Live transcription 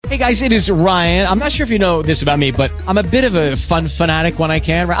Hey guys, it is Ryan. I'm not sure if you know this about me, but I'm a bit of a fun fanatic when I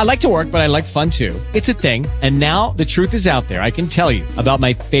can. I like to work, but I like fun too. It's a thing. And now the truth is out there. I can tell you about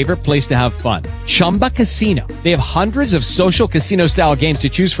my favorite place to have fun. Chumba Casino. They have hundreds of social casino style games to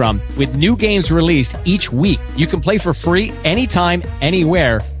choose from with new games released each week. You can play for free anytime,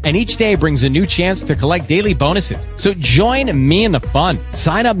 anywhere. And each day brings a new chance to collect daily bonuses. So join me in the fun.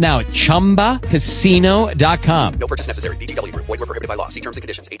 Sign up now at ChumbaCasino.com. No purchase necessary. VGW Group. Void where prohibited by law. See terms and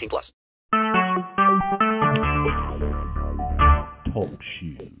conditions. 18+. Talk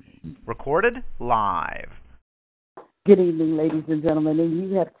shoes. Recorded live. Good evening, ladies and gentlemen, and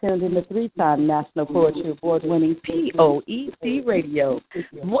you have tuned in to three-time National Poetry Award-winning P.O.E.T. Radio,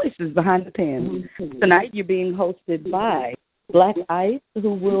 Voices Behind the Pen. Tonight, you're being hosted by Black Ice,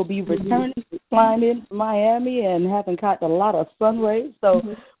 who will be returning, flying in Miami and having caught a lot of sun rays. So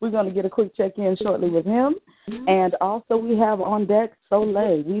we're going to get a quick check-in shortly with him. And also we have on deck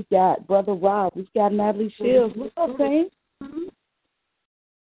Soleil. We've got Brother Rob. We've got Natalie Shields. What's up, Payne?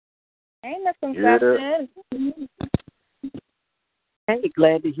 Ain't nothing question. Hey,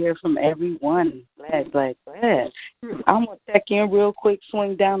 glad to hear from everyone. Glad. I'm going to check in real quick,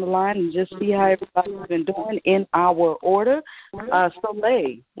 swing down the line, and just see how everybody's been doing in our order.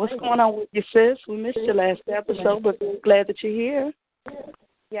 Soleil, what's going on with you, sis? We missed you last episode, but glad that you're here.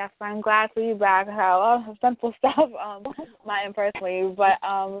 Yes, I'm glad to be back. I have a lot of simple stuff, mine personally, but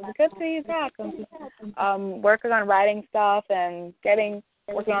good to be back. I'm just working on writing stuff and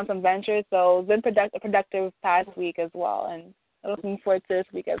working on some ventures, so it's been productive past week as well, and looking forward to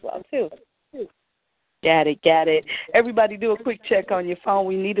this week as well, too. Got it. Everybody do a quick check on your phone.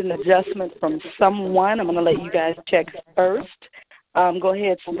 We need an adjustment from someone. I'm going to let you guys check first. Go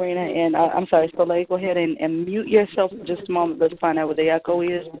ahead, Sabrina, and I'm sorry, Soleil, go ahead and mute yourself for just a moment. Let's find out what the echo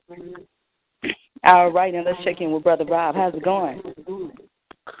is. All right, and let's check in with Brother Rob. How's it going?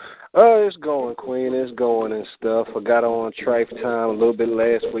 Oh, it's going, Queen. It's going and stuff. I got on tripe time a little bit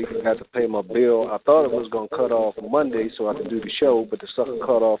last week. Forgot to pay my bill. I thought it was going to cut off Monday so I could do the show, but the sucker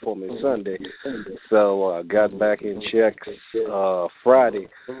cut off on me Sunday. So I got back in checks Friday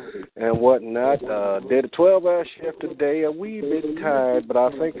and whatnot. Did a 12-hour shift today. A wee bit tired, but I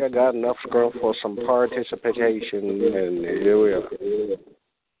think I got enough scrum for some participation, and here we are.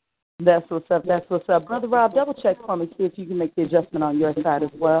 That's what's up. Brother Rob, double check for me, see if you can make the adjustment on your side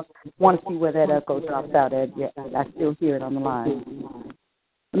as well. Want to see where that echo drops out at. Yeah, I still hear it on the line.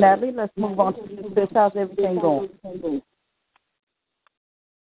 Natalie, let's move on to this. How's everything going?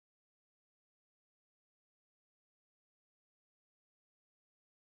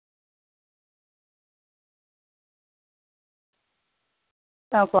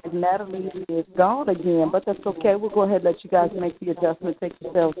 Sounds like Natalie is gone again, but that's okay. We'll go ahead and let you guys make the adjustment, take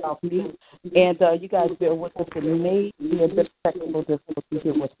yourselves off mute, and you guys bear with us. It may be a bit of technical difficulty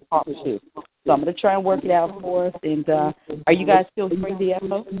here with the talk show. So I'm going to try and work it out for us. And are you guys still hearing the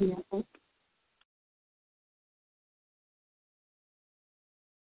echo?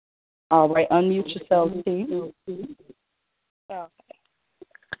 All right, unmute yourselves, team. Okay.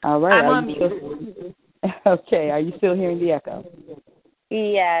 All right. I'm on mute. Okay, are you still hearing the echo?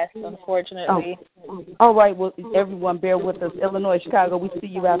 Yes, unfortunately. Oh. All right, well, everyone bear with us. Illinois, Chicago, we see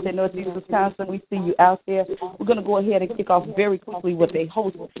you out there. Northeast Wisconsin, we see you out there. We're going to go ahead and kick off very quickly with a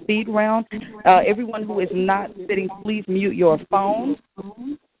host speed round. Everyone who is not sitting, please mute your phone,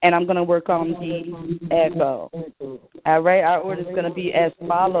 and I'm going to work on the echo. All right, our order is going to be as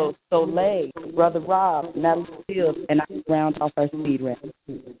follows. Soleil, Brother Rob, Natalie Fields, and I round off our speed round.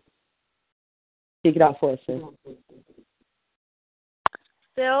 Kick it off for us, sir.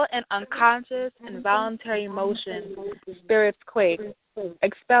 Still in unconscious, involuntary motion, spirits quake,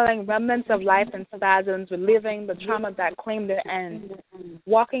 expelling remnants of life and spasms, reliving the trauma that claimed their end,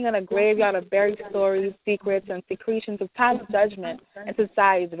 walking in a graveyard of buried stories, secrets, and secretions of time's judgment and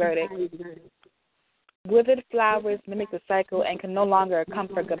society's verdict. Withered flowers mimic the cycle and can no longer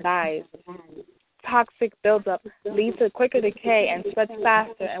comfort goodbyes. Toxic buildup leads to quicker decay and spreads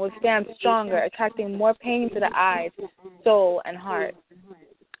faster and withstands stronger, attracting more pain to the eyes, soul, and heart.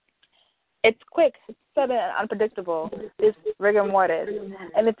 It's quick, sudden, and unpredictable, this rigor mortis,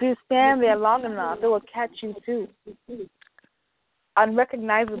 and if you stand there long enough, it will catch you too.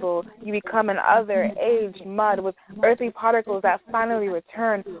 Unrecognizable, you become an other, aged mud with earthy particles that finally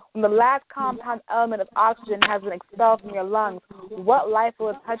return. When the last compound element of oxygen has been expelled from your lungs, what life will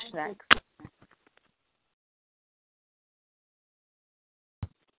it touch next?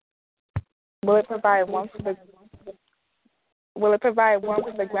 Will it provide warmth for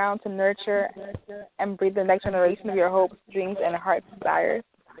the ground to nurture and breathe the next generation of your hopes, dreams, and heart's desires?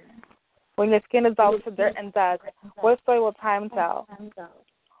 When your skin is all to dirt and dust, what story will time tell?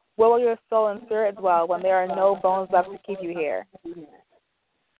 Where will your soul and spirit dwell when there are no bones left to keep you here?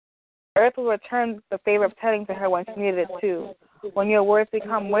 Earth will return the favor of tending to her when she needed it too. When your words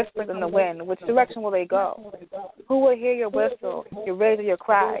become whispers in the wind, which direction will they go? Who will hear your whistle, your raise or your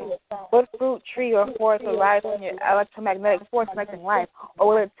cry? What fruit, tree, or forest will rise from your electromagnetic force connecting life? Or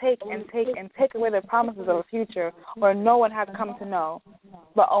will it take and take and take away the promises of a future where no one has come to know,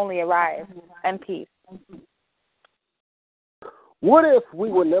 but only arrive, and peace? What if we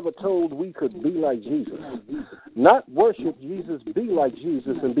were never told we could be like Jesus? Not worship Jesus, be like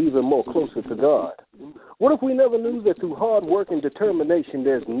Jesus, and be even more closer to God. What if we never knew that through hard work and determination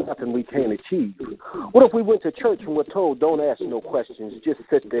there's nothing we can't achieve? What if we went to church and were told don't ask no questions, just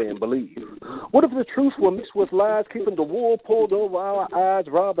sit there and believe? What if the truth were mixed with lies, keeping the wool pulled over our eyes,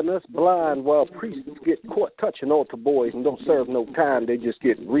 robbing us blind while priests get caught touching altar boys and don't serve no time, they just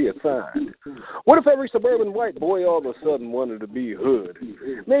get reassigned? What if every suburban white boy all of a sudden wanted to be hood,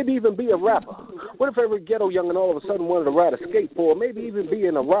 maybe even be a rapper? What if every ghetto youngin' all of a sudden wanted to ride a skateboard, maybe even be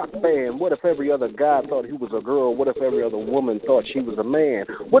in a rock band? What if every other guy thought he was a girl? What if every other woman thought she was a man?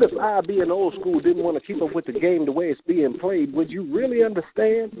 What if I, being old school, didn't want to keep up with the game the way it's being played? Would you really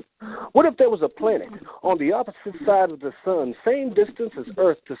understand? What if there was a planet on the opposite side of the sun, same distance as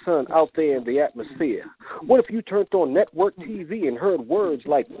Earth to sun, out there in the atmosphere? What if you turned on network TV and heard words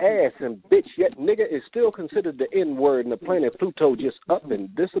like ass and bitch, yet nigga is still considered the N-word and the planet Pluto just up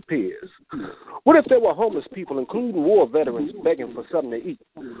and disappears? What if there were homeless people, including war veterans, begging for something to eat?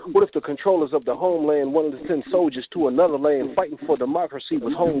 What if the controllers of the homeland wanted to send soldiers to another land fighting for democracy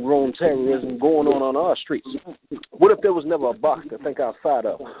with homegrown terrorism going on our streets? What if there was never a box to think outside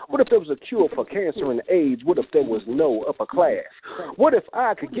of? What if there was a cure for cancer and AIDS? What if there was no upper class? What if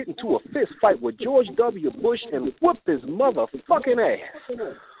I could get into a fist fight with George W. Bush and whoop his motherfucking ass?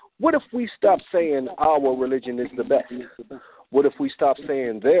 What if we stopped saying our religion is the best? What if we stop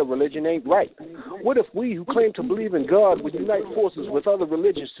saying their religion ain't right? What if we who claim to believe in God would unite forces with other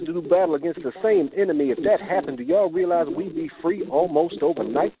religions to do battle against the same enemy? If that happened, do y'all realize we'd be free almost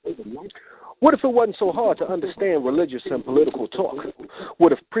overnight? What if it wasn't so hard to understand religious and political talk?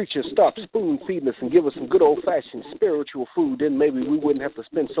 What if preachers stopped spoon-feeding us and give us some good old-fashioned spiritual food? Then maybe we wouldn't have to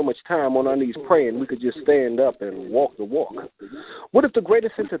spend so much time on our knees praying. We could just stand up and walk the walk. What if the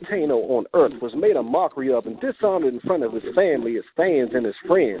greatest entertainer on earth was made a mockery of and dishonored in front of his family, his fans, and his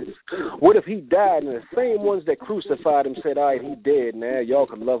friends? What if he died and the same ones that crucified him said, all right, he dead now, y'all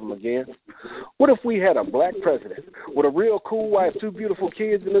can love him again? What if we had a black president with a real cool wife, 2 beautiful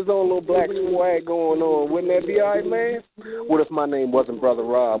kids, and his own little black swag going on? Wouldn't that be all right, man? What if my name wasn't Brother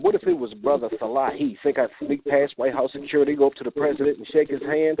Rob? What if it was Brother Salahi? Think I'd sneak past White House security, go up to the president and shake his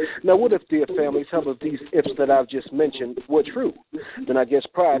hand? Now, what if, dear family, some of these ifs that I've just mentioned were true? Then I guess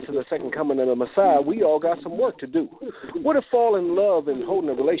prior to the second coming of the Messiah, we all got some work to do. What if falling in love and holding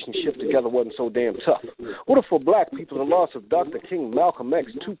a relationship together wasn't so damn tough? What if for black people the loss of Dr. King, Malcolm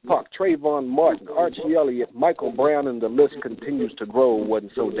X, Tupac, Trayvon Martin, Archie Elliott, Michael Brown, and the list continues to grow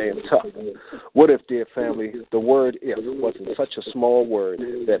wasn't so damn tough? What if, dear family, the word if wasn't such a small word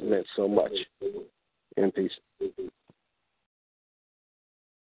that meant so much? In peace.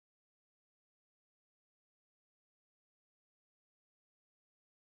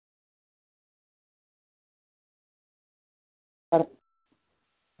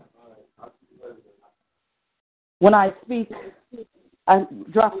 When I speak, I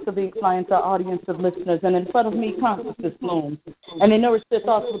drop the big fly into an audience of listeners, and in front of me consciousness blooms, and they nourish their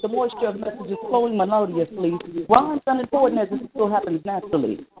thoughts with the moisture of messages flowing melodiously. Rhymes unimportant as it still happens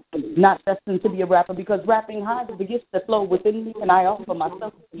naturally. Not destined to be a rapper because rapping hides the gifts that flow within me, and I offer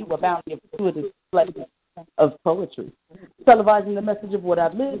myself to you a bounty of gratuitous blessings of poetry, televising the message of what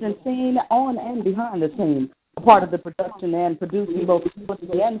I've lived and seen on and behind the scenes, a part of the production and producing both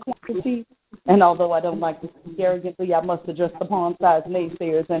quantity and quantity. And although I don't like to speak arrogantly, I must address the palm-sized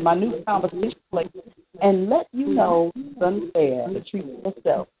naysayers and my new conversation place and let you know it's unfair to treat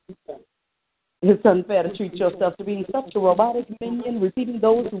yourself. It's unfair to treat yourself to being such a robotic minion, repeating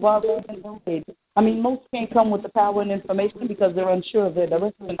those who've already been paid. I mean, most can't come with the power and information because they're unsure of their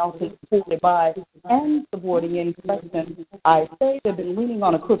direction, often supported by and supporting in question. I say they've been leaning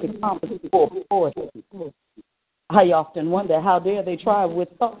on a crooked compass before. I often wonder how dare they try with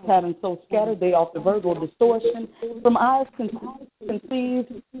thought patterns so scattered they offer verbal distortion from eyes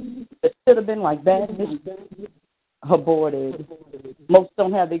conceived that should have been like bad vision. Aborted. Most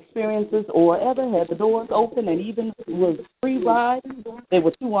don't have the experiences or ever had the doors open, and even with free ride, they were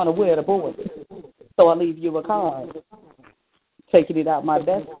too unaware to board. So I leave you a card. Taking it out my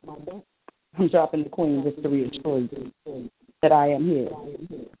best. I'm dropping the queen just to reassure you that I am here.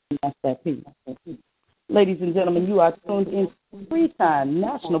 And that's that piece. Ladies and gentlemen, you are tuned in three-time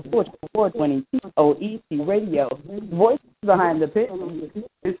National Poetry Award-winning P.O.E.T. Radio, Voices Behind the Pen.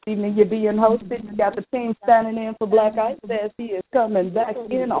 This evening you're being hosted. You got the team standing in for Black Ice as he is coming back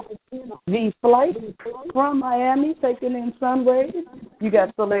in on the flight from Miami, taking in sun rays. You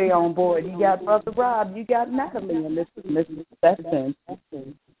got Soleil on board. You got Brother Rob. You got Natalie in this session.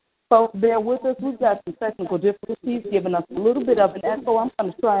 Folks, bear with us. We've got some technical difficulties, giving us a little bit of an echo. I'm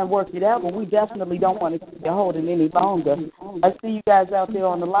going to try and work it out, but we definitely don't want to keep you holding any longer. I see you guys out there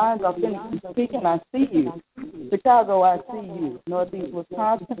on the lines. I'll finish speaking. I see you. Chicago, I see you. Northeast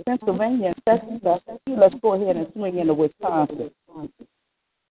Wisconsin, Pennsylvania, and Texas, I see you. Let's go ahead and swing into Wisconsin.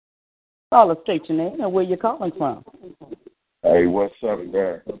 Call us, state your name and where you're calling from. Hey, what's up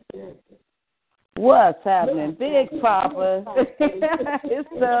there? What's happening, Big Papa?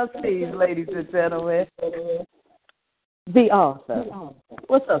 It's Steve, ladies and gentlemen. The author.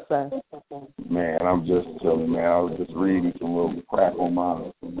 What's up, sir? Man, I'm just chilling, man. I was just reading some little crap on my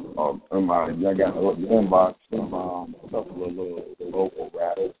I got a inbox from a couple of little local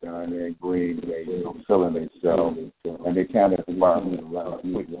rappers down there in Green Bay, selling themselves, and they kind of inspired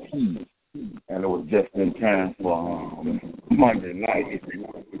me with P.E.T. And it was just in time for Monday night.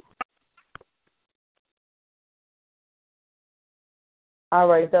 All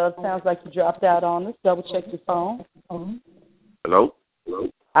right, Doug. Sounds like you dropped out on us. Double check your phone. Hello?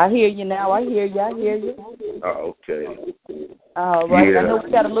 I hear you now. I hear you. Oh, okay. All right. Yeah. I know we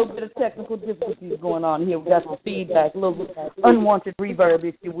got a little bit of technical difficulties going on here. We got some feedback, a little unwanted reverb,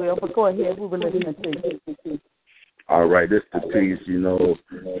 if you will. But go ahead. We were listening to you. All right, this the piece,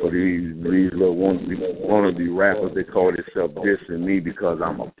 for these little wannabe rappers. They call themselves dissing me because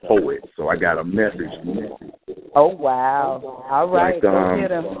I'm a poet. So I got a message for them. Oh, wow. All right. Like, go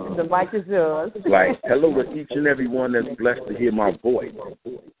get him. The mic is yours. Like, hello to each and every one that's blessed to hear my voice.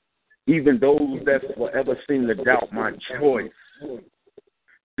 Even those that forever seem to doubt my choice.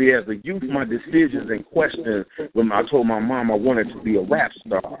 See, as a youth, my decisions and questions when I told my mom I wanted to be a rap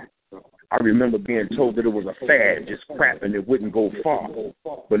star. I remember being told that it was a fad, just crap, and it wouldn't go far.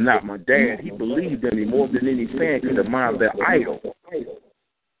 But not my dad. He believed in me more than any fan could admire their idol.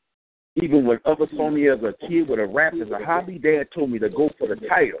 Even when others saw me as a kid with a rap as a hobby, Dad told me to go for the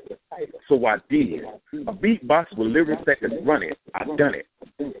title. So I did. A beatbox with lyrics that could run it. I done it.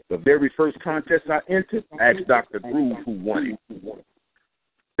 The very first contest I entered, I asked Dr. Groove who won it.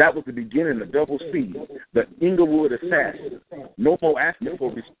 That was the beginning of Double C, the Inglewood assassin. No more asking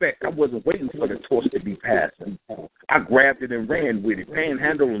for respect. I wasn't waiting for the torch to be passed. I grabbed it and ran with it,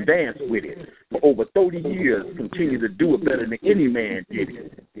 panhandled and danced with it. For over 30 years, continued to do it better than any man did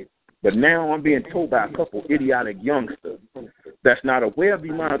it. But now I'm being told by a couple idiotic youngsters that's not aware of the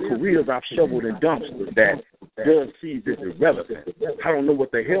amount of careers I've shoveled in dumpsters that Doug sees is irrelevant. I don't know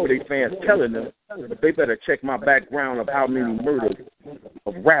what the hell they fans telling them, but they better check my background of how many murders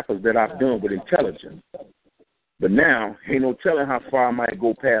of rappers that I've done with intelligence. But now, ain't no telling how far I might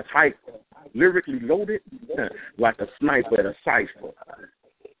go past hype, lyrically loaded, like a sniper at a cipher.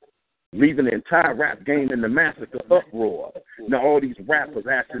 Leaving the entire rap game in the massacre uproar. Now all these rappers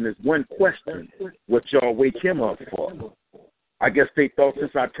asking this one question, what y'all wake him up for? I guess they thought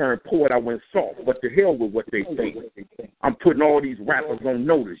since I turned poet I went soft, but to hell with what they think. I'm putting all these rappers on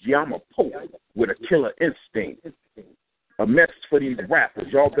notice. Yeah, I'm a poet with a killer instinct. A message for these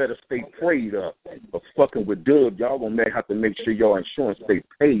rappers, y'all better stay prayed up. But fucking with Doug, y'all gonna have to make sure y'all insurance stay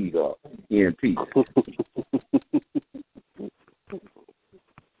paid up. EMP.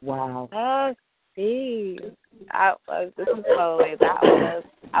 Wow. Oh, geez. This is totally,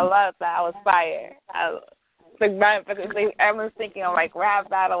 I love that. I was fired. Everyone's thinking of like rap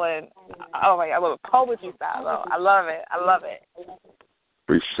battle and, oh my God, I love poetry style though. I love it.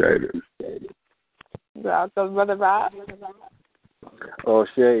 Appreciate it. So, Brother Rob? Oh,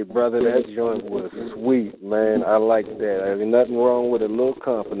 Shay, brother, that joint was sweet, man. I like that. There's nothing wrong with a little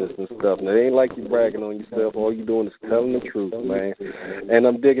confidence and stuff. Now, it ain't like you bragging on yourself. All you doing is telling the truth, man. And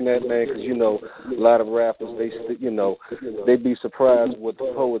I'm digging that, man, because, a lot of rappers, they be surprised what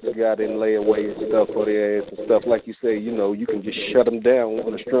the poets got in layaway and stuff for their ass and stuff. Like you say, you can just shut them down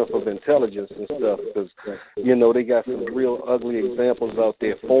on the strength of intelligence and stuff because, they got some real ugly examples out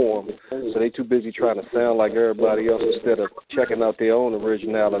there for them. So they too busy trying to sound like everybody else instead of checking out their own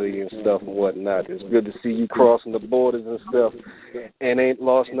originality and stuff and whatnot. It's good to see you crossing the borders and stuff and ain't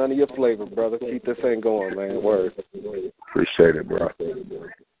lost none of your flavor, brother. Keep this thing going, man. Word. Appreciate it, bro.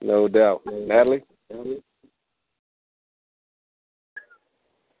 No doubt. Natalie?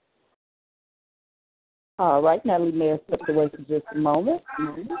 All right, Natalie may have stepped away for just a moment.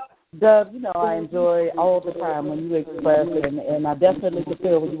 Dub, you know I enjoy all the time when you express, and I definitely can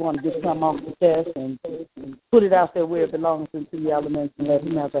feel when you want to get something off the chest and put it out there where it belongs into the elements and let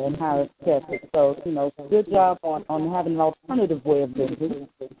whomever and how it's kept. So, you know, good job on having an alternative way of living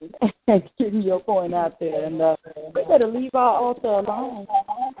and getting your point out there. And we better leave our altar alone.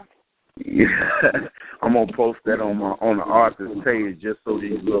 Yeah, I'm gonna post that on the artist page just so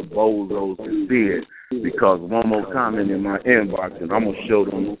these little bozos can see it. Because one more comment in my inbox, and I'm gonna show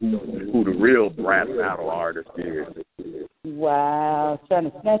them who the real brass battle artist is. Wow,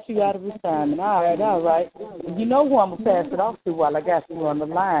 trying to snatch you out of retirement. All right. You know who I'm gonna pass it off to while I got you on the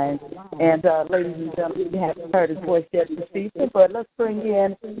line. And ladies and gentlemen, you haven't heard his voice yet this season, but let's bring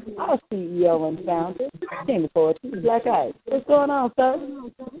in our CEO and founder, King of Poetry, Black Ice. What's going on, sir?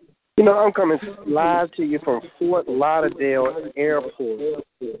 You know, I'm coming live to you from Fort Lauderdale Airport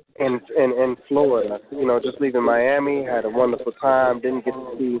in Florida. You know, just leaving Miami, had a wonderful time. Didn't get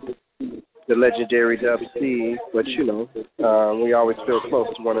to see the legendary Dub C, but, you know, we always feel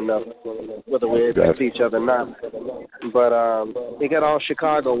close to one another, whether we're able to see each other or not. But it got all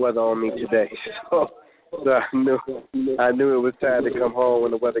Chicago weather on me today. So I knew it was time to come home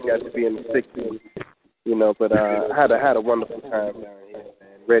when the weather got to be in the 60s. You know, but I had a wonderful time down here.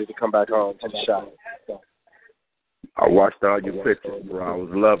 Ready to come back home to the shop. I watched all your pictures, bro. I was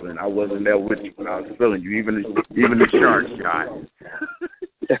loving it. I wasn't there with you, but I was feeling you. Even the shark shot.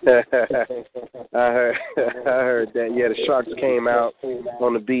 I heard that. Yeah, the sharks came out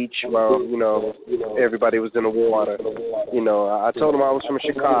on the beach while, you know, everybody was in the water. You know, I told him I was from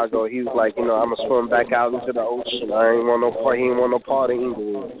Chicago. He was like, you know, I'm gonna swim back out into the ocean. I ain't want no part. He ain't want no part of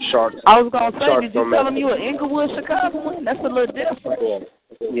Inglewood. Sharks. I was gonna say, did you tell him you were Inglewood, Chicagoan? That's a little different.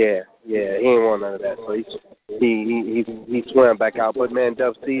 Yeah. He ain't want none of that. So he swam back out. But man,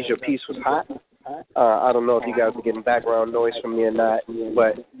 Dub C's, your piece was hot. I don't know if you guys are getting background noise from me or not,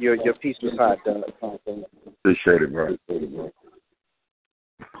 but your piece was hot, Dub. Appreciate it, bro.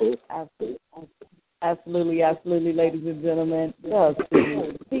 Absolutely, ladies and gentlemen. Dub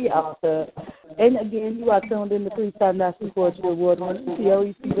C, the author. And again, you are tuned in to 3-time National Poetry Award winning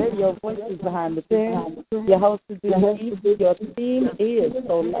P.O.E.T. Radio, Voices Behind the Pen. Your host is this evening. Your team is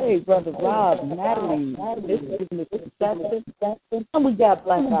Soleil, Brother Rob, Natalie. This is Miss Conception. And we got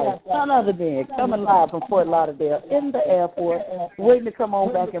Black Ice, none other than coming live from Fort Lauderdale in the airport, waiting to come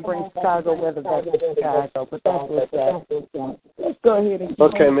on back and bring Chicago weather back to Chicago. But that's what's up. Let's go ahead and keep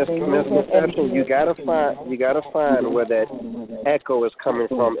okay, Miss Conception, you gotta find where that echo is coming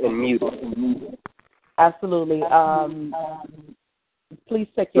from and mute it. Absolutely. Please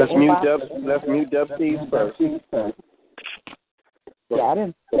check your inbox. Let's mute Dub C first. Got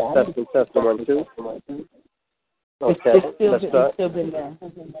him. Testing 1, 2. Okay, it's still been there.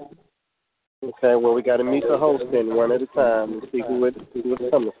 Okay, well, we got to mute the host then one at a time and see who it's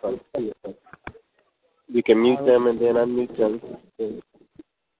coming from. You can mute them and then unmute them.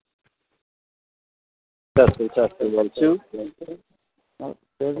 Testing 1, 2. Okay,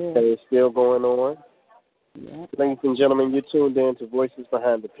 it's still going on. Yeah. Ladies and gentlemen, you're tuned in to Voices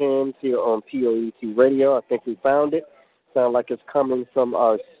Behind the Pens here on P.O.E.T. Radio. I think we found it. Sounds like it's coming from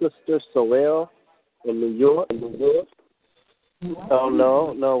our sister Soel in New York. Oh,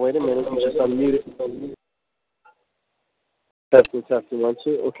 no, wait a minute. You just unmuted. Testing 1, 2.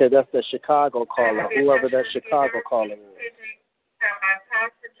 Okay, that's the Chicago caller, whoever that Chicago caller is.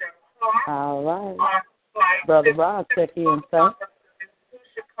 All right. Brother Rob, check in, sir.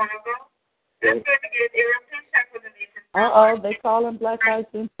 They calling Black Ice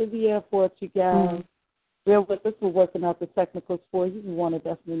into the airport, you guys. Bear with us. We're working out the technicals for you. We want to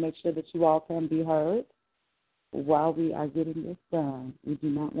definitely make sure that you all can be heard while we are getting this done. We do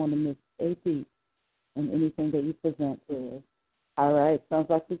not want to miss a beat in anything that you present to us. All right. Sounds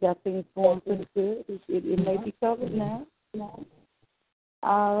like we got things going pretty good. It may be covered now.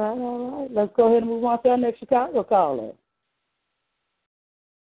 All right. Let's go ahead and move on to our next Chicago caller.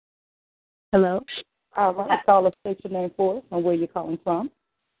 Hello. All right. Caller, state your name for us and where you're calling from.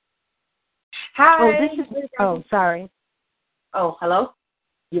 Hi. Sorry. Oh, hello?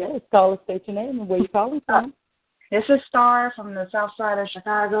 Yes, caller, state your name and where you're calling from. This is Star from the south side of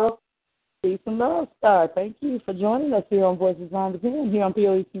Chicago. Peace and love, Star. Thank you for joining us here on Voices Behind the Pen, here on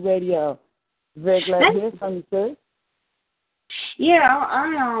P.O.E.T. Radio. Very glad to hear from you, sir. Yeah,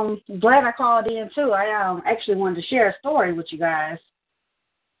 I'm glad I called in, too. I actually wanted to share a story with you guys.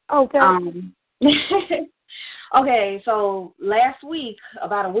 Okay. Okay, so last week,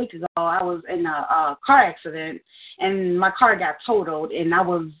 about a week ago, I was in a car accident, and my car got totaled, and I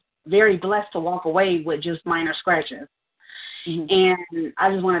was very blessed to walk away with just minor scratches. Mm-hmm. And I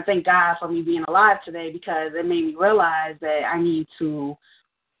just want to thank God for me being alive today because it made me realize that I need to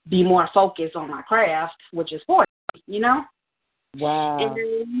be more focused on my craft, which is poetry, you know? Wow.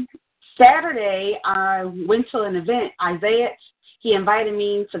 And Saturday, I went to an event. Isaiah, he invited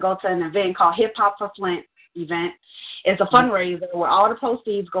me to go to an event called Hip Hop for Flint event. It's a fundraiser where all the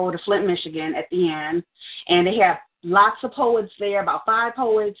proceeds go to Flint, Michigan at the end. And they have lots of poets there, about 5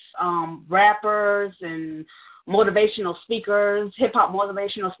 poets, rappers, and motivational speakers, hip-hop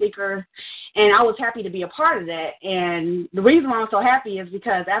motivational speakers. And I was happy to be a part of that. And the reason why I'm so happy is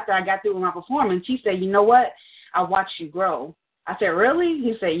because after I got through with my performance, he said, you know what? I watched you grow. I said, really?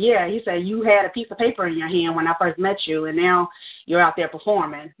 He said, yeah. He said, you had a piece of paper in your hand when I first met you, and now you're out there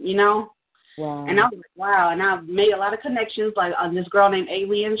performing, you know? Wow. And I was like, wow. And I've made a lot of connections, like this girl named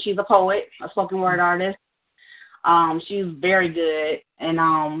Alien. She's a poet, a spoken word artist. She's very good.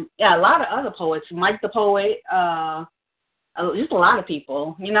 And, yeah, a lot of other poets, Mike the Poet, just a lot of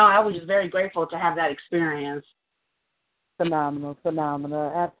people. You know, I was just very grateful to have that experience. Phenomenal,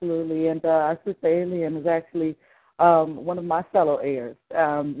 absolutely. And our sister Alien is actually one of my fellow heirs.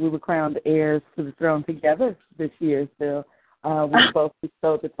 We were crowned heirs to the throne together this year, so we both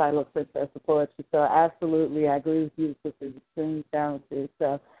bestowed the title of Princess of Poetry. So absolutely, I agree with you, sister, extremely talented.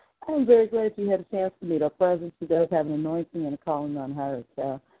 So I'm very glad you had a chance to meet her presence. She does have an anointing and a calling on her.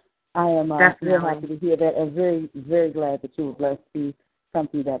 So I am real happy to hear that, and very, very glad that you were blessed to come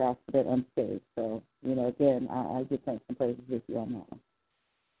through that accident unscathed. So, you know, again, I give thanks and praises with you on that one.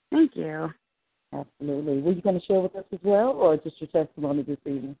 Thank you. Absolutely. Were you going to share with us as well, or just your testimony this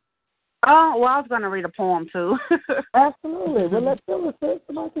evening? Oh, well, I was going to read a poem, too. Absolutely. Well, let's go with it.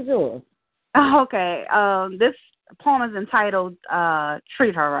 The mic is yours. Okay. This poem is entitled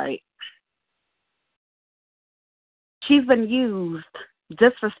Treat Her Right. She's been used,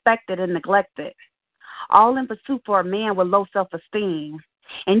 disrespected, and neglected, all in pursuit for a man with low self-esteem.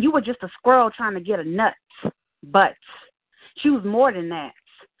 And you were just a squirrel trying to get a nut. But she was more than that.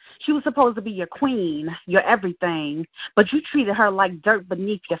 She was supposed to be your queen, your everything, but you treated her like dirt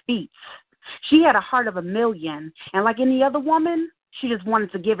beneath your feet. She had a heart of a million, and like any other woman, she just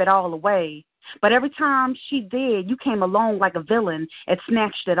wanted to give it all away. But every time she did, you came along like a villain and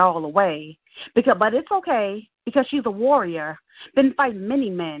snatched it all away. But it's okay, because she's a warrior, been fighting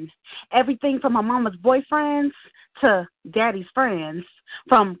many men, everything from her mama's boyfriends to daddy's friends,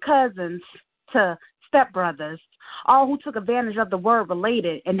 from cousins to stepbrothers, all who took advantage of the word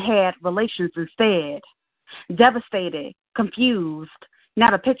related and had relations instead. Devastated, confused,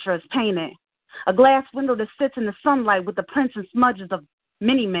 now the picture is painted. A glass window that sits in the sunlight with the prints and smudges of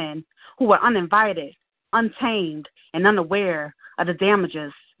many men who were uninvited, untamed, and unaware of the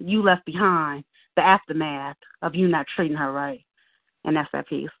damages you left behind, the aftermath of you not treating her right. And that's that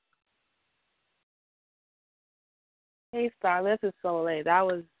piece. Hey, Star, this is so late. That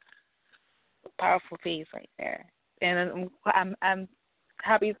was a powerful piece right there. And I'm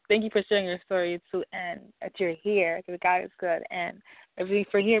happy. Thank you for sharing your story too, and that you're here. Because God is good, and for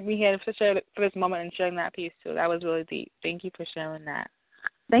being here for this moment and sharing that piece too. That was really deep. Thank you for sharing that.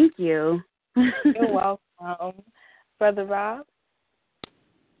 Thank you. You're welcome, Brother Rob.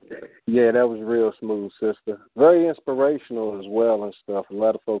 Yeah, that was real smooth, sister. Very inspirational as well and stuff. A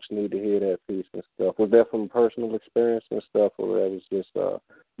lot of folks need to hear that piece and stuff. Was that from personal experience and stuff, or that was just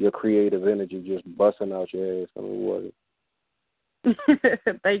your creative energy just busting out your ass? I mean, what was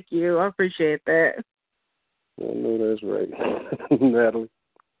it? Thank you. I appreciate that. I know that's right. Natalie?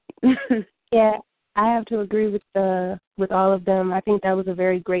 Yeah, I have to agree with all of them. I think that was a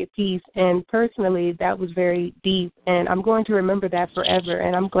very great piece, and personally, that was very deep, and I'm going to remember that forever,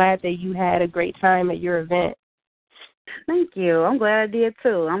 and I'm glad that you had a great time at your event. Thank you. I'm glad I did,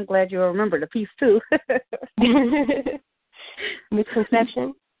 too. I'm glad you remember the piece, too.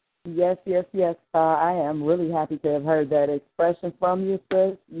 Misconception? Yes. I am really happy to have heard that expression from you,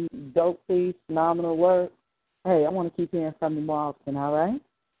 sis. You dope piece, phenomenal work. Hey, I want to keep hearing from you more often, all right?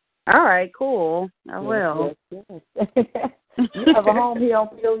 All right, cool. I will. Yes. You have a home here on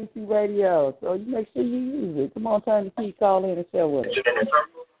P.O.E.T Radio, so you make sure you use it. Come on, turn the key, call in and share with us.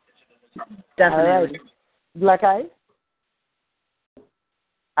 Definitely. All right. Black Ice?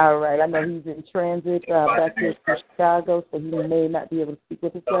 All right. I know he's in transit back here to Chicago, so he may not be able to speak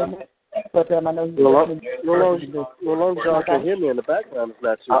with us right now. But I know he's well, long as y'all can hear me in the background, it's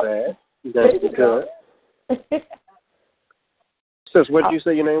not too bad. That's good. Sis, what did you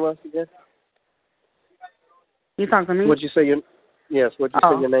say your name was again? You talking to me? What'd you say your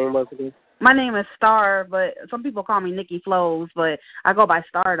name was again? My name is Star, but some people call me Nikki Flows, but I go by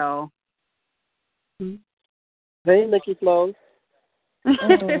Star, though. Hey, Nikki Flows. What's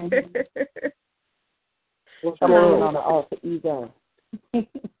going on the altar ego? Did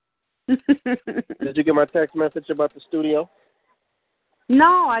you get my text message about the studio?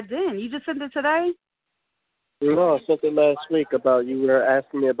 No, I didn't. You just sent it today? No, I sent it last week about you were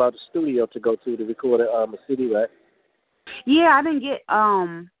asking me about the studio to go to record a CD, right? Yeah, I didn't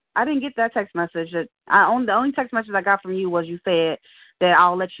get that text message. The only text message I got from you was you said that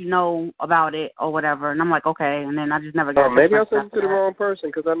I'll let you know about it or whatever, and I'm like, okay, and then I just never got. Maybe I sent it to the wrong person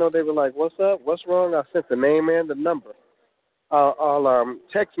because I know they were like, "What's up? What's wrong?" I sent the name and the number. I'll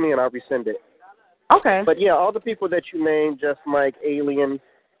text me and I'll resend it. Okay. But yeah, all the people that you named, Just Mike, Alien,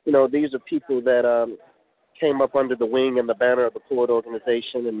 these are people that came up under the wing and the banner of the P.O.E.T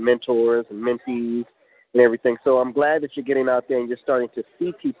organization, and mentors and mentees and everything. So I'm glad that you're getting out there and you're starting to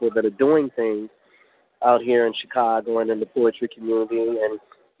see people that are doing things out here in Chicago and in the poetry community, and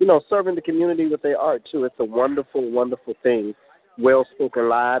serving the community with their art too. It's a wonderful, wonderful thing. Well Spoken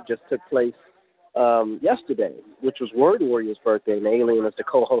Live just took place yesterday, which was Word Warrior's birthday, and Alien is the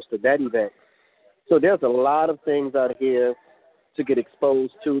co-host of that event. So there's a lot of things out here to get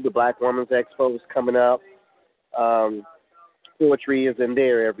exposed to. The Black Women's Expo is coming up. Poetry is in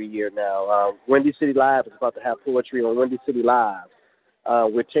there every year now. Windy City Live is about to have poetry on Windy City Live.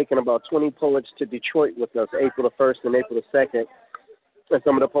 We're taking about 20 poets to Detroit with us, April the 1st and April the 2nd. And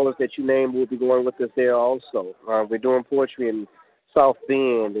some of the poets that you named will be going with us there also. We're doing poetry in South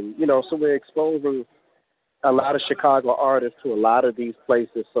Bend, and, so we're exposing a lot of Chicago artists to a lot of these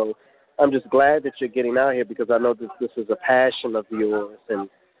places. So I'm just glad that you're getting out here because I know this is a passion of yours. And,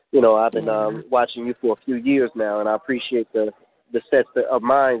 I've been watching you for a few years now, and I appreciate the sets of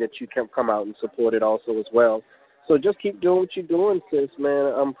mind that you can come out and support it also as well. So just keep doing what you're doing, sis,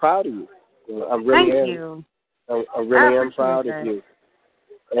 man. I'm proud of you. I really am. Thank you. I really am proud of you.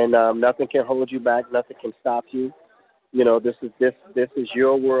 And nothing can hold you back. Nothing can stop you. This is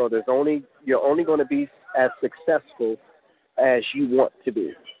your world. You're only going to be as successful as you want to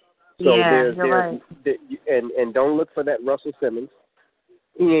be. So you're right. And don't look for that Russell Simmons.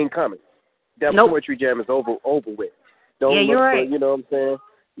 He ain't coming. That poetry jam is over with. Don't look you're for, right. you know what I'm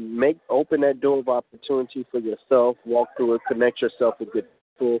saying? Open that door of opportunity for yourself. Walk through it. Connect yourself with good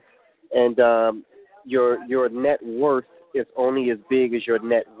people. And your net worth is only as big as your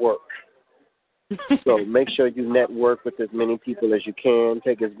network. So make sure you network with as many people as you can.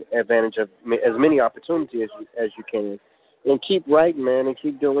 Take advantage of as many opportunities as you can. And keep writing, man, and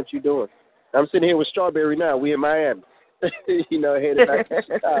keep doing what you're doing. I'm sitting here with Strawberry now. We in Miami. Headed back to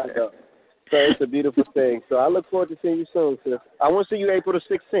Chicago. So it's a beautiful thing. So I look forward to seeing you soon, sis. I want to see you April the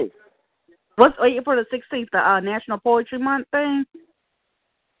 16th. What's April the 16th, the National Poetry Month thing?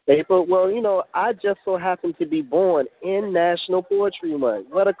 April, well, I just so happen to be born in National Poetry Month.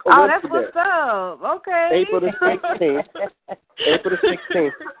 What a coincidence. Oh, that's what's up. Okay. April the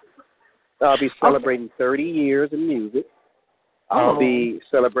 16th. I'll be celebrating 30 years in music. I'll be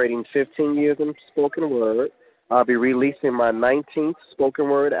celebrating 15 years in spoken word. I'll be releasing my 19th spoken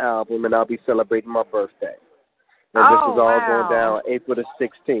word album, and I'll be celebrating my birthday. And this is all going down April the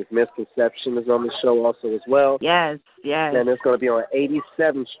 16th. Misconception is on the show also as well. Yes. And it's going to be on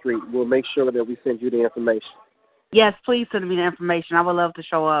 87th Street. We'll make sure that we send you the information. Yes, please send me the information. I would love to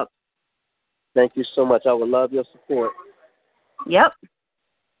show up. Thank you so much. I would love your support. Yep.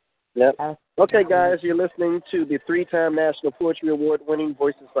 Okay, guys, you're listening to the 3-time National Poetry Award-winning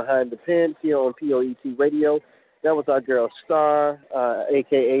Voices Behind the Pen here on P.O.E.T Radio. That was our girl Star,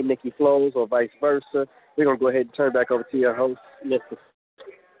 a.k.a. Nikki Flows, or vice versa. We're going to go ahead and turn it back over to your host, Mr.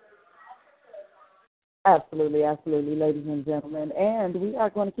 Absolutely, ladies and gentlemen. And we are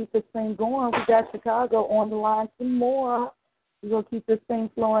going to keep this thing going. We got Chicago on the line some more. We're going to keep this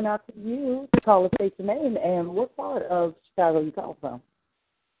thing flowing out to you. Call us, state your name, and what part of Chicago you call from?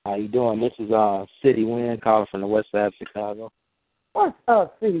 How you doing? This is City Wind calling from the west side of Chicago. What's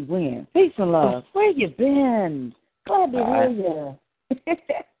up, City Wind? Peace and love. Where you been? Glad to hear you.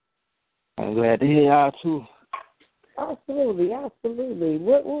 I'm glad to hear y'all, too. Absolutely.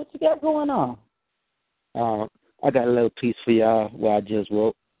 What you got going on? I got a little piece for y'all where I just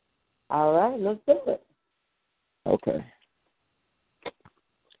wrote. All right, let's do it. Okay.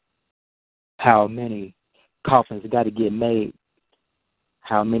 How many coffins got to get made?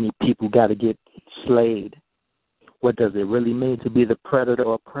 How many people got to get slayed? What does it really mean to be the predator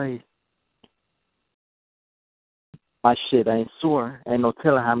or prey? My shit ain't sore. Ain't no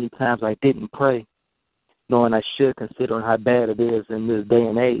telling how many times I didn't pray, knowing I should, considering how bad it is in this day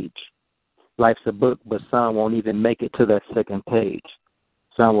and age. Life's a book, but some won't even make it to that second page.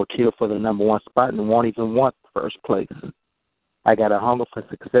 Some will kill for the number one spot and won't even want first place. I got a hunger for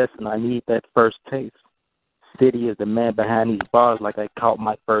success, and I need that first taste. City is the man behind these bars like I caught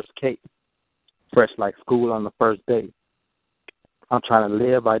my first case. Fresh like school on the first day. I'm trying to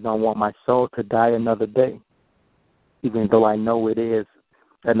live. I don't want my soul to die another day. Even though I know it is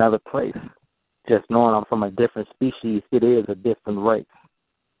another place. Just knowing I'm from a different species, it is a different race.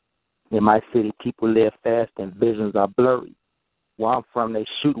 In my city, people live fast and visions are blurry. Where I'm from, they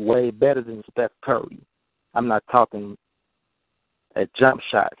shoot way better than Steph Curry. I'm not talking at jump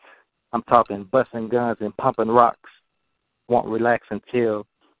shots. I'm talking busting guns and pumping rocks. Won't relax until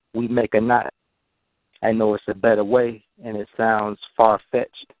we make a knot. I know it's a better way, and it sounds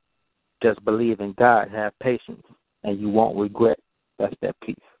far-fetched. Just believe in God, have patience, and you won't regret. That's that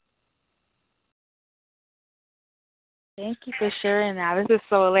piece. Thank you for sharing that. This is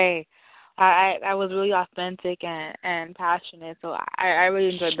Soleil. I was really authentic and passionate, so I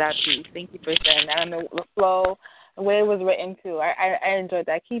really enjoyed that piece. Thank you for sharing that. And the flow, the way it was written, too. I enjoyed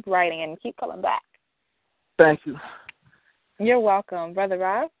that. Keep writing and keep coming back. Thank you. You're welcome. Brother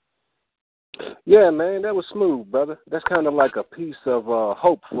Rob? Yeah, man, that was smooth, brother. That's kind of like a piece of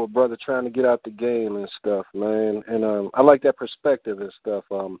hope for a brother trying to get out the game and stuff, man. And I like that perspective and stuff.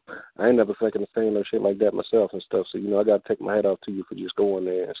 I ain't never thinking the same or shit like that myself and stuff. So, I got to take my hat off to you for just going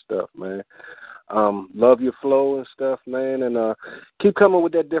there and stuff, man. Love your flow and stuff, man. And keep coming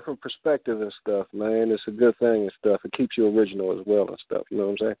with that different perspective and stuff, man. It's a good thing and stuff. It keeps you original as well and stuff. You know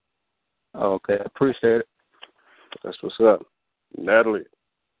what I'm saying? Okay, I appreciate it. That's what's up. Natalie.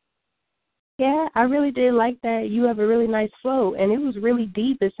 Yeah, I really did like that. You have a really nice flow, and it was really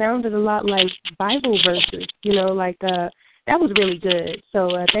deep. It sounded a lot like Bible verses, that was really good.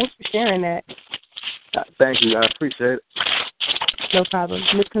 So thanks for sharing that. Thank you. I appreciate it. No problem.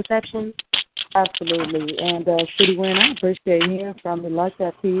 Misconceptions? Absolutely. And City Win, I appreciate hearing from you. Like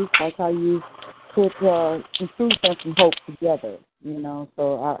that piece, like how you put some truth and some hope together,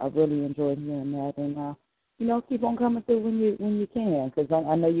 So I really enjoyed hearing that. And, keep on coming through when you can, because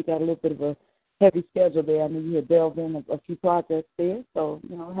I know you got a little bit of a heavy schedule there. I know you had delved in a few projects there. So,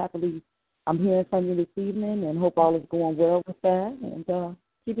 happily I'm hearing from you this evening and hope all is going well with that. And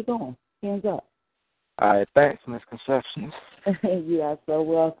keep it going. Hands up. All right, thanks, Misconceptions. You are so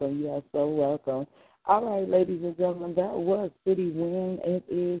welcome. You are so welcome. All right, ladies and gentlemen, that was City Win. It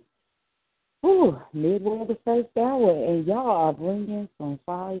is midway of the first hour, and y'all are bringing some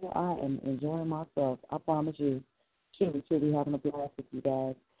fire. I am enjoying myself. I promise you. Truly having a blast with you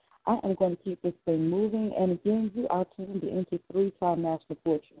guys. I am going to keep this thing moving. And again, you are tuned into 3-time National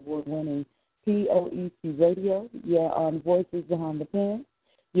Poetry Award-winning P.O.E.T. Radio. You're on Voices Behind the Pen.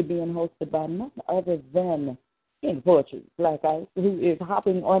 You're being hosted by none other than King Poetry, Black Ice, who is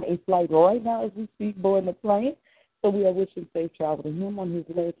hopping on a flight right now as we speak, boarding the plane. So we are wishing safe travel to him on his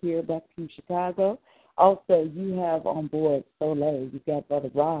leg here back to Chicago. Also, you have on board Soleil. You've got Brother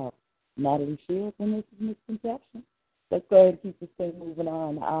Rob, Natalie Shields, and this is Misconception. Let's go ahead and keep this thing moving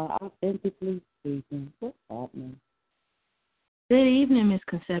on. Authentically speaking, what's happening? Good evening,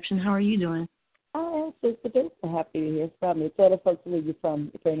 Misconception. How are you doing? I am super duper happy to hear from you. Tell the folks where you're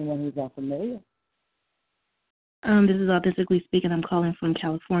from, for anyone who's not familiar. This is Authentically Speaking. I'm calling from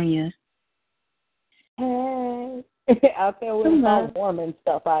California. Hey. Out there where it's all warm and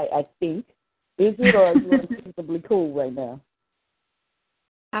stuff, I think. Is it, or are you unseasonably cool right now?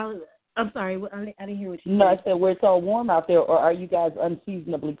 I'm sorry, I didn't hear what you said. No, I said where it's all warm out there, or are you guys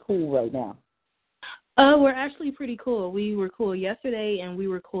unseasonably cool right now? We're actually pretty cool. We were cool yesterday, and we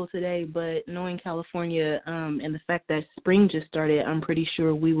were cool today, but knowing California and the fact that spring just started, I'm pretty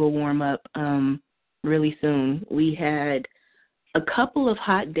sure we will warm up really soon. We had a couple of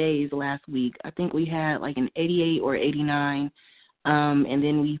hot days last week. I think we had like an 88 or 89, and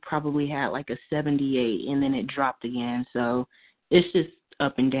then we probably had like a 78, and then it dropped again. So it's just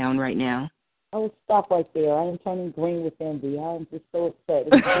up and down right now. Oh, stop right there. I am turning green with envy. I am just so upset.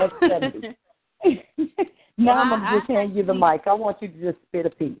 It's 70. Now I'm going to just hand you the mic. I want you to just spit a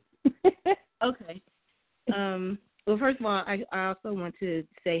piece. Okay. Well, first of all, I also want to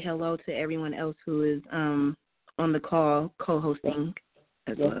say hello to everyone else who is on the call, co-hosting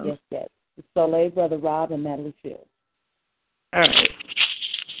as well. Yes. Soleil, Brother Rob, and Natalie Shields. All right.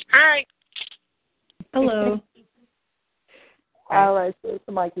 Hi. Hello. All right, so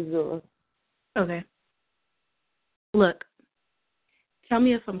the mic is yours. Okay. Look, tell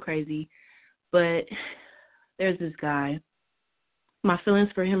me if I'm crazy, but there's this guy. My feelings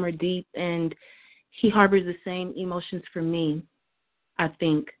for him are deep, and he harbors the same emotions for me, I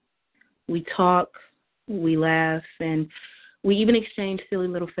think. We talk, we laugh, and we even exchange silly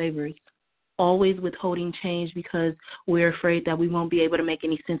little favors, always withholding change because we're afraid that we won't be able to make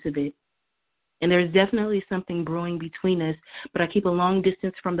any sense of it. And there's definitely something brewing between us, but I keep a long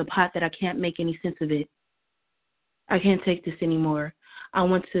distance from the pot that I can't make any sense of it. I can't take this anymore. I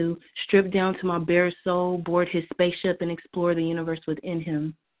want to strip down to my bare soul, board his spaceship, and explore the universe within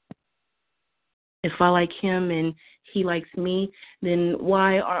him. If I like him and he likes me, then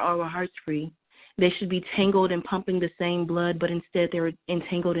why are our hearts free? They should be tangled and pumping the same blood, but instead they're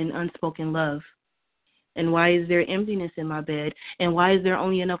entangled in unspoken love. And why is there emptiness in my bed? And why is there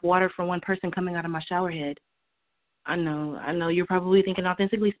only enough water for one person coming out of my shower head? I know you're probably thinking,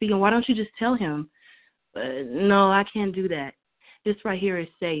 authentically speaking, why don't you just tell him? No, I can't do that. This right here is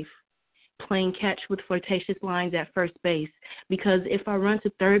safe. Playing catch with flirtatious lines at first base, because if I run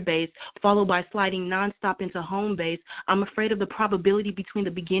to third base, followed by sliding nonstop into home base, I'm afraid of the probability between the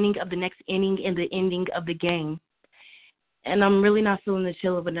beginning of the next inning and the ending of the game. And I'm really not feeling the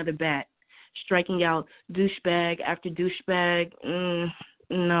chill of another bat. Striking out douchebag after douchebag,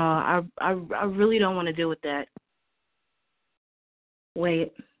 no, I really don't want to deal with that.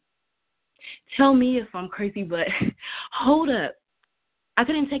 Wait. Tell me if I'm crazy, but hold up. I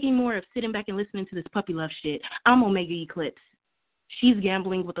couldn't take any more of sitting back and listening to this puppy love shit. I'm Omega Eclipse. She's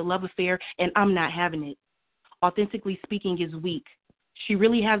gambling with a love affair, and I'm not having it. Authentically speaking is weak. She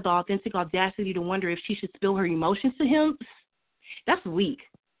really has the authentic audacity to wonder if she should spill her emotions to him. That's weak.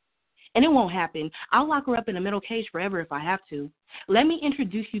 And it won't happen. I'll lock her up in a metal cage forever if I have to. Let me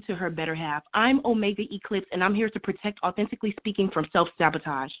introduce you to her better half. I'm Omega Eclipse, and I'm here to protect Authentically Speaking from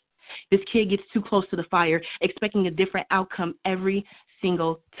self-sabotage. This kid gets too close to the fire, expecting a different outcome every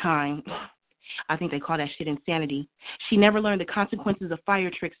single time. I think they call that shit insanity. She never learned the consequences of fire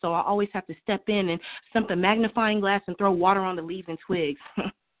tricks, so I always have to step in and stump a magnifying glass and throw water on the leaves and twigs.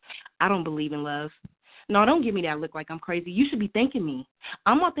 I don't believe in love. No, don't give me that look like I'm crazy. You should be thanking me.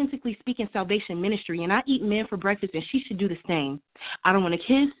 I'm Authentically Speaking Salvation Ministry, and I eat men for breakfast, and she should do the same. I don't want to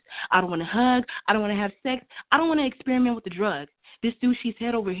kiss. I don't want to hug. I don't want to have sex. I don't want to experiment with the drug. This dude she's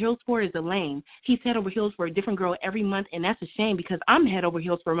head over heels for is a lame. He's head over heels for a different girl every month, and that's a shame because I'm head over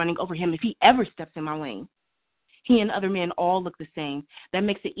heels for running over him if he ever steps in my lane. He and other men all look the same. That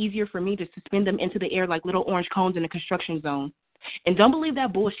makes it easier for me to suspend them into the air like little orange cones in a construction zone. And don't believe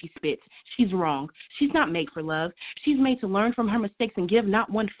that bull she spits. She's wrong. She's not made for love. She's made to learn from her mistakes and give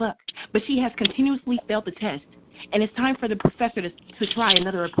not one fuck. But she has continuously failed the test. And it's time for the professor to try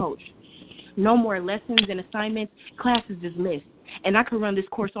another approach. No more lessons and assignments. Class is dismissed. And I could run this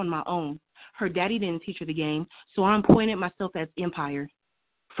course on my own. Her daddy didn't teach her the game, so I'm pointing at myself as Empire.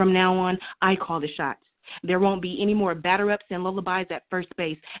 From now on, I call the shots. There won't be any more batter-ups and lullabies at first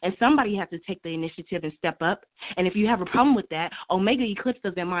base, and somebody has to take the initiative and step up. And if you have a problem with that, Omega Eclipse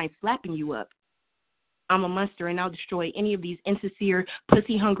doesn't mind slapping you up. I'm a monster, and I'll destroy any of these insincere,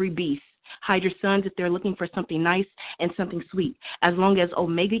 pussy-hungry beasts. Hide your sons if they're looking for something nice and something sweet. As long as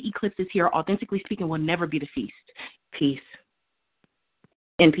Omega Eclipse is here, Authentically Speaking will never be the feast. Peace.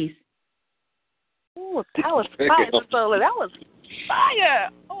 In peace. Ooh, that was fire. So that was fire.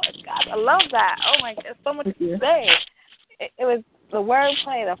 Oh my God, I love that. Oh my God, so much to say. It was the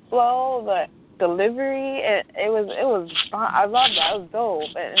wordplay, the flow, the delivery. It was fun. I love that. It was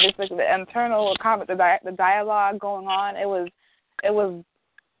dope. And just like the internal comment, the dialogue going on. It was written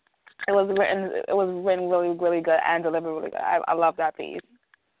really, really good and delivered really good. I love that piece.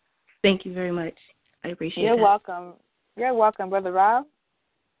 Thank you very much. I appreciate it. You're welcome. You're welcome, Brother Rob.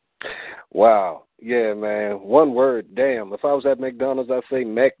 Wow. Yeah, man. One word, damn. If I was at McDonald's, I'd say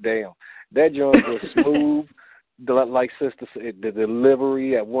Mac damn. That joint was smooth. Like Sister said, the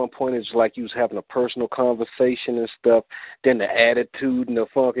delivery at one point is like you was having a personal conversation and stuff. Then the attitude and the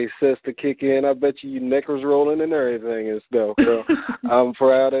funky sister kick in. I bet your neck was rolling and everything and stuff. So I'm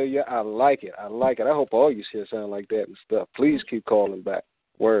proud of you. I like it. I hope all you shit sound like that and stuff. Please keep calling back.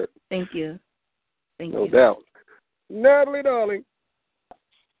 Word. Thank you. No doubt. Natalie, darling.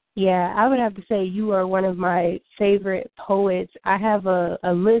 Yeah, I would have to say you are one of my favorite poets. I have a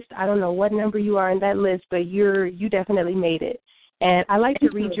list. I don't know what number you are in that list, but you definitely made it. And I like to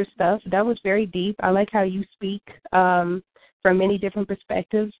read your stuff. That was very deep. I like how you speak from many different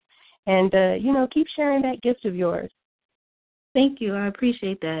perspectives. And, keep sharing that gift of yours. Thank you. I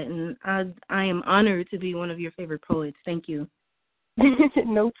appreciate that. And I am honored to be one of your favorite poets. Thank you.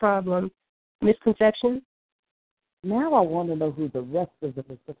 No problem. Misconception? Now I want to know who the rest of the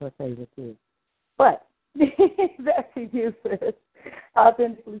list of her favorites is. But that you said,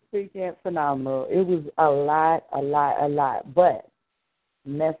 Authentically Speaking, phenomenal. It was a lot, but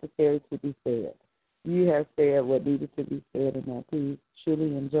necessary to be said. You have said what needed to be said in that piece.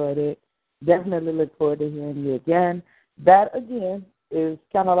 Truly enjoyed it. Definitely look forward to hearing you again. That, again, is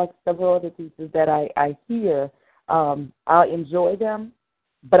kind of like several other pieces that I hear. I enjoy them.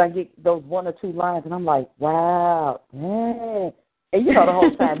 But I get those one or two lines, and I'm like, wow, dang. And, the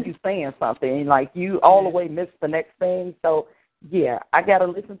whole time you saying something, like you all the way miss the next thing. So, yeah, I got to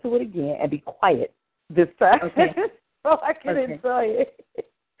listen to it again and be quiet this time so I can enjoy it.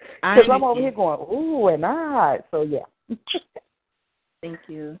 Because I'm over here going, ooh, and I. So, yeah. Thank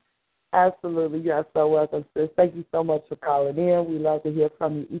you. Absolutely. You are so welcome, sis. Thank you so much for calling in. We love to hear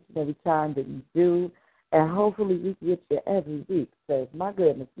from you each and every time that you do. And hopefully we can get you every week. Because, my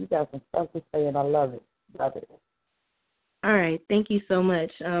goodness, you got some stuff to say, and I love it. Love it. All right. Thank you so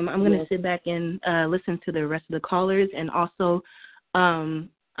much. I'm going to sit back and listen to the rest of the callers. And also,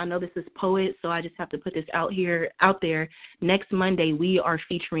 I know this is Poet, so I just have to put this out there. Next Monday, we are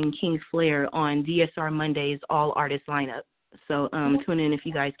featuring King's Flair on DSR Monday's All Artist lineup. So tune in if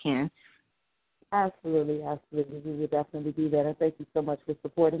you guys can. Absolutely, absolutely. We will definitely do that. And thank you so much for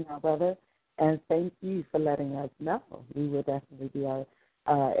supporting our brother. And thank you for letting us know. We will definitely do our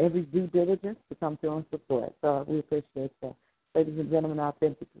every due diligence to come through and support. So we appreciate that. Ladies and gentlemen,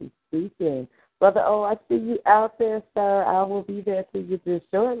 authentically speaking. Brother O, I see you out there, sir. I will be there to you just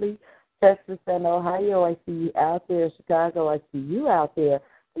shortly. Texas and Ohio, I see you out there. Chicago, I see you out there.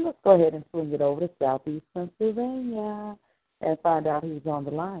 And let's go ahead and swing it over to Southeast Pennsylvania and find out who's on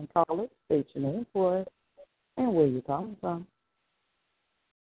the line. Call it, state your name for it, and where you're calling from.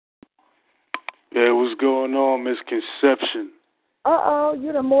 Yeah, what's going on, Misconception?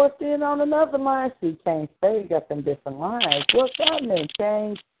 You done morphed in on another line. See, Kane Spade got them different lines. What's happening,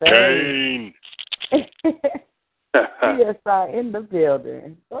 Kane Spade? Kane. CSI in the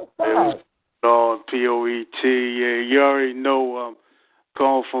building. What's up? On P.O.E.T. Yeah, you already know I'm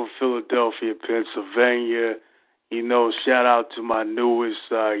calling from Philadelphia, Pennsylvania. You know, shout out to my newest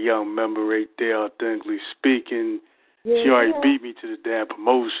young member right there, authentically speaking. Yeah. She already beat me to the damn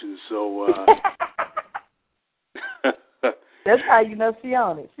promotion, so... That's how you know she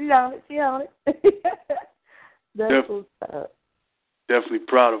on it. She on it. That's what's up. Definitely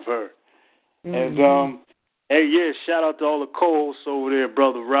proud of her. Mm-hmm. And, hey, yeah, shout out to all the co-hosts over there,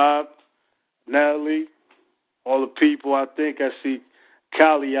 Brother Rob, Natalie, all the people. I think I see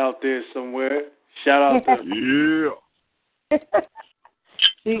Kylie out there somewhere. Shout out to Yeah.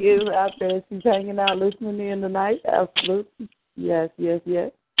 She is out there. She's hanging out, listening in tonight. Absolutely. Yes.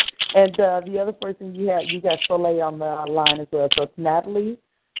 And the other person you got Soleil on the line as well. So it's Natalie,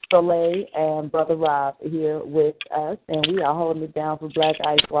 Soleil, and Brother Rob here with us. And we are holding it down for Black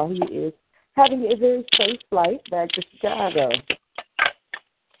Ice while he is having a very safe flight back to Chicago.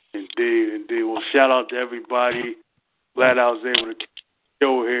 Indeed. Well, shout out to everybody. Glad I was able to keep the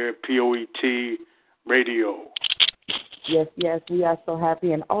show here at P.O.E.T. Radio. Yes. We are so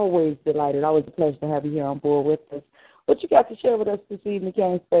happy and always delighted. Always a pleasure to have you here on board with us. What you got to share with us this evening,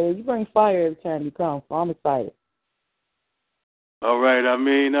 Kane Spade? You bring fire every time you come, so I'm excited. All right. I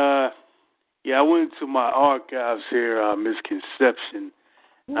mean, I went into my archives here, Misconception.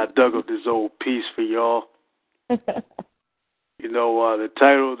 I dug up this old piece for y'all. You know, the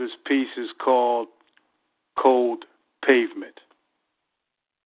title of this piece is called Cold Pavement.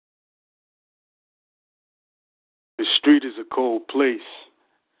 The street is a cold place.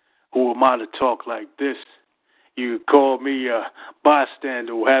 Who am I to talk like this? You could call me a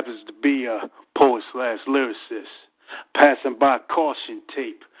bystander who happens to be a poet/lyricist. Passing by caution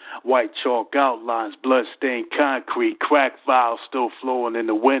tape, white chalk outlines, blood-stained concrete, crack vials still flowing in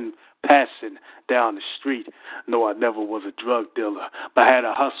the wind, passing down the street. No, I never was a drug dealer, but I had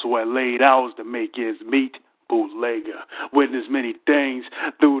a hustle at late hours to make ends meet. Bootlegger. Witness many things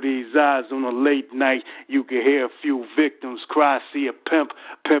through these eyes on a late night. You can hear a few victims cry, see a pimp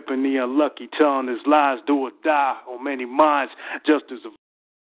pimping the unlucky, telling his lies, do or die on many minds, just as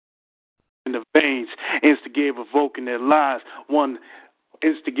in the veins, instigate provoking their lives. One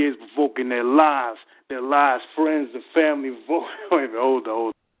instigates provoking their lives, friends and family. Wait a minute,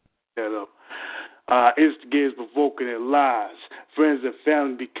 hold that up. Instigators provoking their lives. Friends and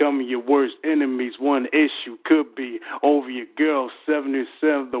family becoming your worst enemies. One issue could be over your girl.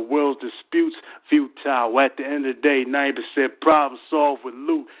 77 of the world's disputes futile. At the end of the day, 90% problem solved with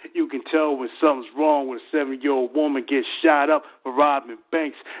loot. You can tell when something's wrong when a 7-year-old woman gets shot up for robbing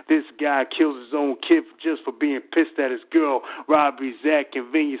banks. This guy kills his own kid just for being pissed at his girl. Robberies at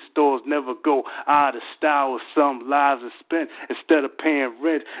convenience stores never go out of style. With some lives are spent instead of paying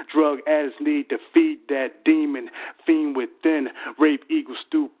rent. Drug addicts need to feed that demon fiend within. Rape equals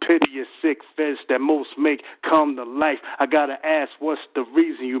stupidity, a sick fetish that most make come to life. I gotta ask, what's the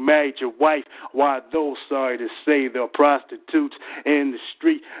reason you married your wife? Why those, sorry to say, there are prostitutes in the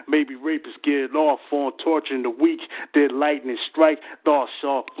street. Maybe rapists get off on torturing the weak. Did lightning strike? Thought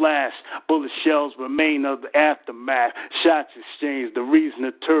sharp flash. Bullet shells remain of the aftermath. Shots exchanged. The reason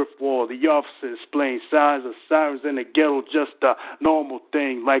the turf war. The officer explained signs of sirens in the ghetto, just a normal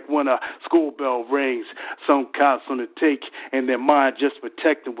thing, like when a school bell rings. Some cops on the take, and their mind just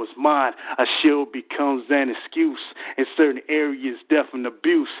protecting what's mine. A shield becomes an excuse in certain areas, death and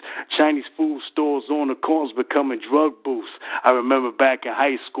abuse. Chinese food stores on the corners becoming drug booths. I remember back in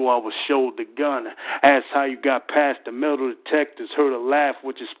high school I was showed the gun. Asked how you got past the metal detectors. Heard a laugh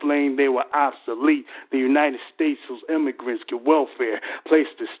which explained they were obsolete. The United States, those immigrants get welfare. Place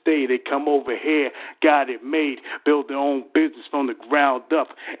to stay. They come over here, got it made. Build their own business from the ground up.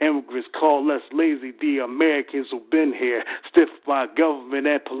 Immigrants call us lazy. The Americans who've been here. Stiff by government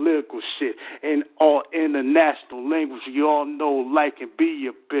and political shit. In all international language, you all know like and be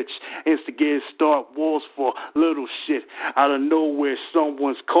a bitch. Instigate start wars for little shit. Out of nowhere,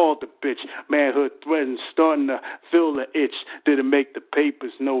 someone's called the bitch. Manhood threatened, starting to feel the itch. Didn't make the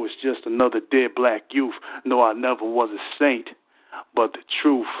papers, no, it's just another dead black youth. No, I never was a saint, but the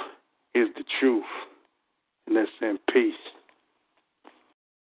truth is the truth. And that's in peace.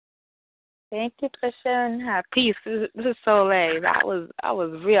 Thank you for sharing that piece. This is Soleil. I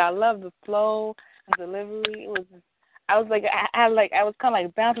was real. I love the flow and delivery. I was kind of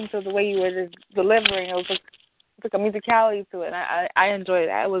like bouncing to the way you were just delivering. It was like a musicality to it. And I enjoyed it.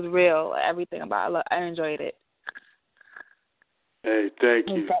 It was real. Everything about it. I enjoyed it. Hey, thank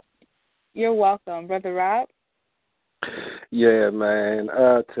you. You're welcome, Brother Rob. Yeah, man.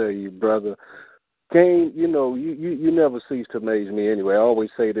 I'll tell you, brother. Kane, you know, you never cease to amaze me anyway. I always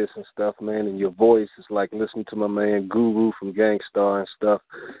say this and stuff, man, and your voice is like listening to my man Guru from Gangstar and stuff.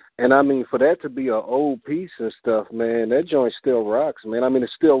 And, I mean, for that to be an old piece and stuff, man, that joint still rocks, man. I mean,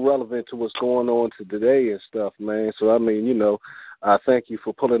 it's still relevant to what's going on to today and stuff, man. So, I mean, you know, I thank you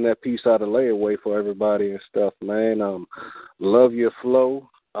for pulling that piece out of layaway for everybody and stuff, man. Love your flow.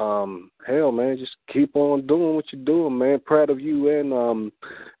 Hell, man, just keep on doing what you're doing, man. Proud of you and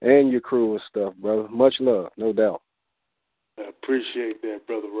your crew and stuff, brother. Much love, no doubt. I appreciate that,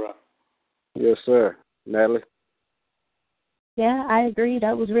 Brother Rob. Yes, sir. Natalie? Yeah, I agree.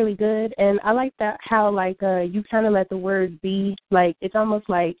 That was really good. And I like that how, like, you kind of let the words be. Like, it's almost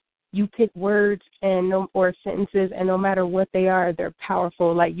like you pick words or sentences, and no matter what they are, they're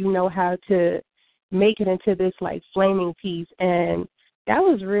powerful. Like, you know how to make it into this, like, flaming piece. And that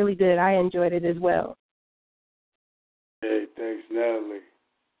was really good. I enjoyed it as well. Hey, thanks, Natalie.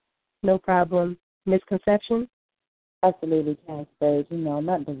 No problem. Misconception? Absolutely, can't say. You know,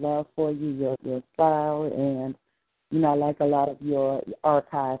 nothing but love for you, your style, and, you know, I like a lot of your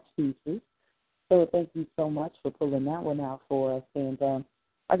archive pieces. So thank you so much for pulling that one out for us. And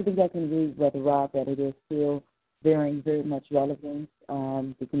I think I can agree with Brother Rob that it is still very, very much relevant.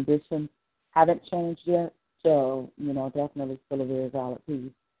 The conditions haven't changed yet. So, you know, definitely still a very valid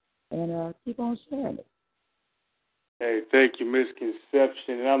piece. And keep on sharing it. Hey, thank you,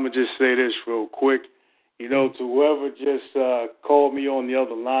 Misconception. And I'm going to just say this real quick. You know, to whoever just called me on the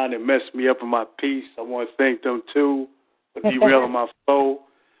other line and messed me up in my piece, I want to thank them, too, for derailing my flow.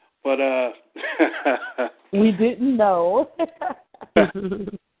 But, we didn't know. Yeah,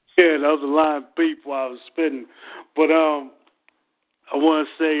 that was a line beep while I was spitting. But I want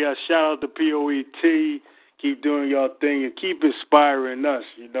to say shout out to P.O.E.T. Keep doing y'all thing and keep inspiring us.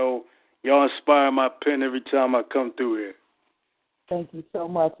 You know, y'all inspire my pen every time I come through here. Thank you so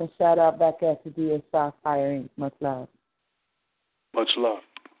much. And shout out back at the DSI Fire Inc. Much love. Much love.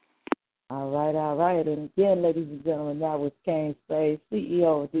 All right. And again, ladies and gentlemen, that was Kane Spade,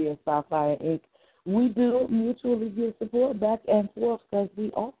 CEO of DSI Fire Inc. We do mutually give support back and forth because we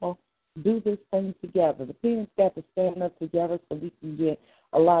all do this thing together. The parents got to stand up together so we can get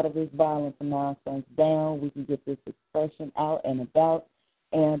a lot of this violence and nonsense down. We can get this expression out and about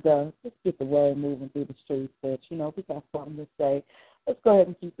and just get the word moving through the streets. But, you know, we got something to say. Let's go ahead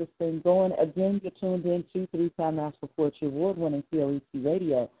and keep this thing going. Again, you're tuned in to 3-time National Poetry Award-winning P.O.E.T.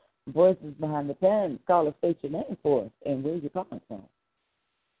 Radio. Voices Behind the Pen. Call us, state your name for us, and where you're calling from.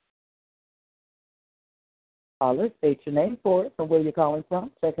 Caller, state your name for us and where you're calling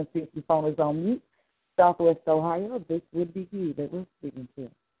from. Check and see if your phone is on mute. Southwest Ohio, this would be you that we're speaking to.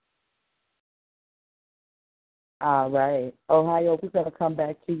 All right. Ohio, we're going to come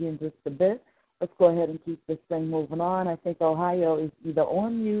back to you in just a bit. Let's go ahead and keep this thing moving on. I think Ohio is either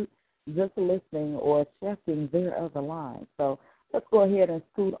on mute, just listening, or checking their other line. So let's go ahead and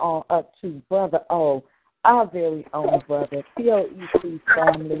scoot on up to Brother O, our very own brother, P.O.E.T.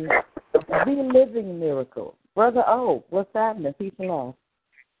 family, the living miracle. Brother O, what's happening? Peace and love.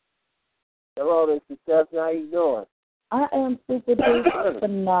 Hello, Mr. Stephanie. How you doing? I am super duper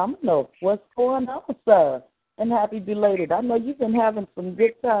phenomenal. What's going on, sir? And happy belated. I know you've been having some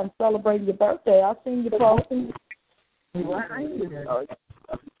good time celebrating your birthday. I've seen you posting. Oh,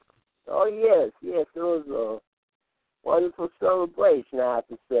 yes. It was a wonderful celebration, I have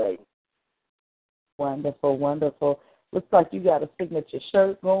to say. Wonderful. Looks like you got a signature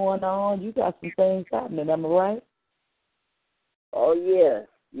shirt going on. You got some things happening, am I right? Oh, yes.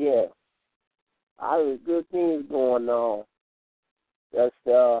 Yeah. A lot of good things going on. Just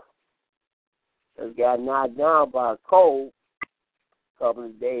got knocked down by a cold a couple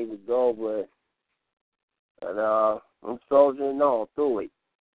of days ago, but I'm soldiering on through it.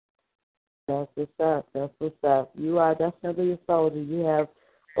 That's what's up. That's what's up. You are definitely a soldier. You have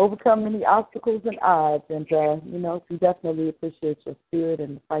overcome many obstacles and odds, and, we definitely appreciate your spirit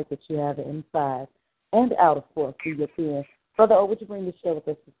and the fight that you have inside and out, of course, through your pen. Brother O, would you bring the show with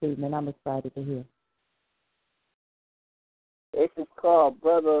us this evening? I'm excited to hear. This is called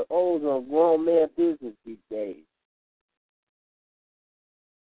Brother O's on Grown Man Business these days.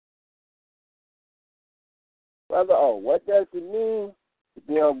 Brother O, what does it mean to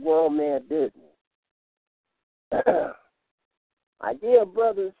be on grown man business? My dear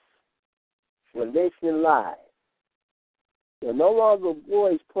brothers, we're listening live. They're no longer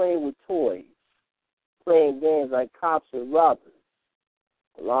boys playing with toys, playing games like cops and robbers,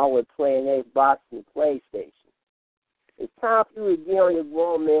 along with playing Xbox and PlayStation. It's time for you to get on your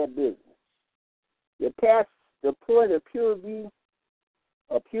grown man business. You're past the point of puberty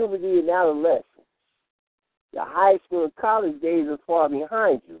and adolescence. Your high school and college days are far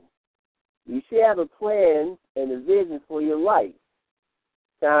behind you. You should have a plan and a vision for your life.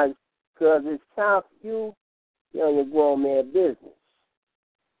 Because it's time for you to get on your grown man business.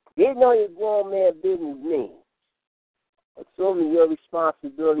 Getting on your grown man business means assuming your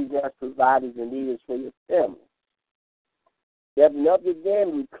responsibilities as providers and leaders for your family. Stepping up your game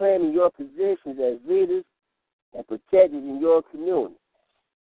and reclaiming your positions as leaders and protectors in your community.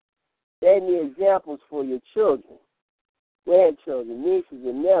 Setting the examples for your children, grandchildren, nieces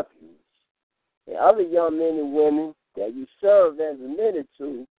and nephews, and other young men and women that you serve as a mentor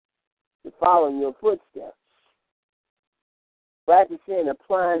to follow in your footsteps. Practicing and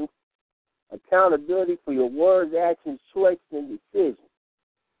applying accountability for your words, actions, choices, and decisions.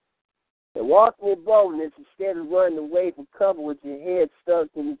 And walking in boldness instead of running away from cover with your head stuck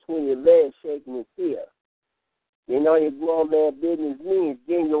in between your legs, shaking in fear. You know your grown man business means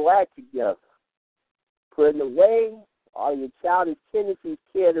getting your act together. Putting away all your childish tendencies,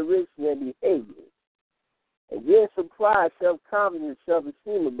 characteristics, and behaviors. And getting some pride, self-confidence,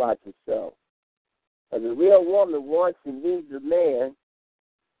 self-esteem about yourself. As a real woman wants and needs a man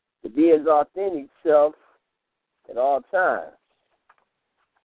to be his authentic self at all times.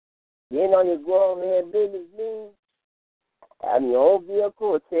 Getting on your grown man business means having your own vehicle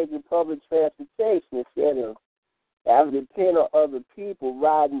or taking public transportation instead of having to depend on other people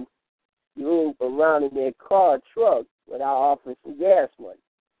riding you around in their car or truck without offering some gas money.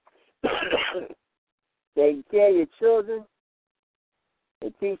 Taking care of your children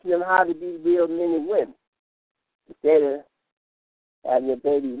and teaching them how to be real men and women instead of having your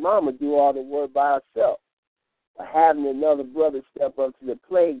baby mama do all the work by herself. Or having another brother step up to the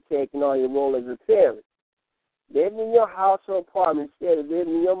plate, taking on your role as a parent. Living in your house or apartment instead of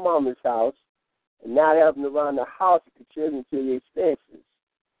living in your mama's house and not helping around the house and contributing to the expenses.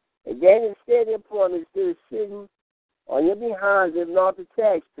 And gaining steady employment instead of sitting on your behind living off the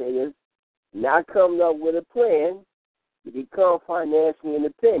taxpayers, not coming up with a plan to become financially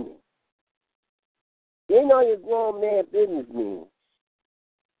independent. Getting on your grown man business means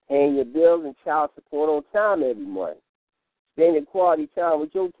paying your bills and child support on time every month, spending quality time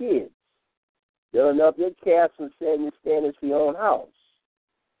with your kids, building up your cash and setting the standards for your own house,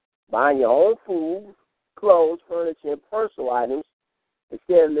 buying your own food, clothes, furniture, and personal items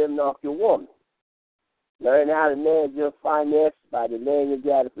instead of living off your woman, learning how to manage your finances by delaying your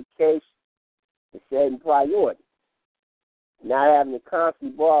gratification and setting priorities, not having to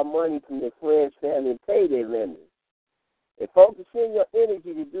constantly borrow money from your friends, family, and payday lenders, and focusing your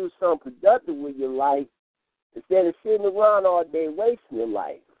energy to do something productive with your life instead of sitting around all day wasting your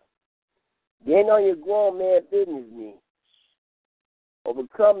life. Getting on your grown man business means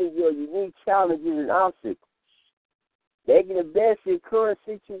overcoming your unique challenges and obstacles, making the best of your current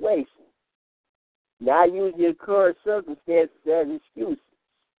situation, not using your current circumstances as excuses,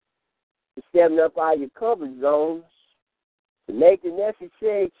 to stepping up out of your comfort zones, to make the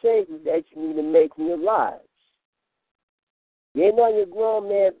necessary changes that you need to make in your lives. Getting on your grown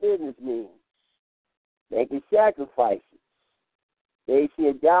man business means making sacrifices, facing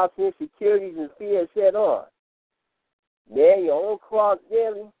your doubts, insecurities, and fears head on, bearing your own cross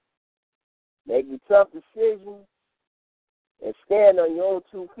daily, making tough decisions, and stand on your own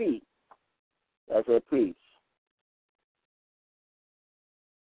 2 feet. That's a piece.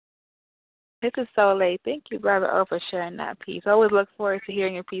 This is so late. Thank you, Brother O, for sharing that piece. I always look forward to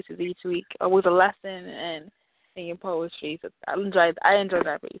hearing your pieces each week. Always a lesson and in your poetry. So I enjoyed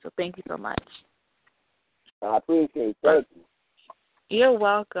that piece. So thank you so much. I appreciate it. Thank you. You're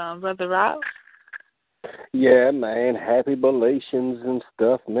welcome, Brother Rob. Yeah, man. Happy belations and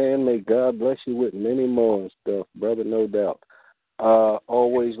stuff, man. May God bless you with many more and stuff, brother, no doubt.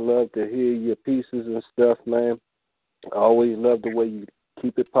 Always love to hear your pieces and stuff, man. I always love the way you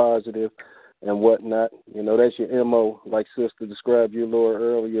keep it positive and whatnot. You know, that's your MO. Like Sister described you a little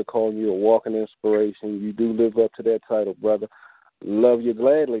earlier, calling you a walking inspiration. You do live up to that title, brother. Love you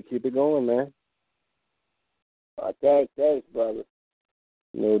gladly. Keep it going, man. Thanks, brother.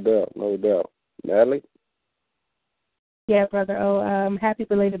 No doubt, no doubt. Natalie? Yeah, Brother O, happy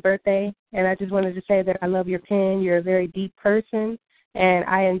belated birthday. And I just wanted to say that I love your pen. You're a very deep person, and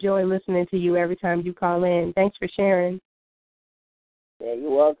I enjoy listening to you every time you call in. Thanks for sharing. Yeah,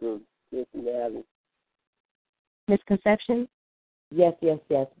 you're welcome, Sister Natalie. Misconception? Yes,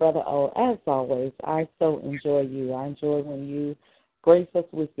 Brother O. As always, I so enjoy you. I enjoy when you grace us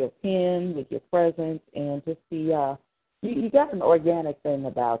with your pen, with your presence, and just the you got an organic thing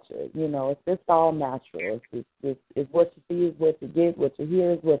about you. You know, it's just all natural. It's what you see is what you get, what you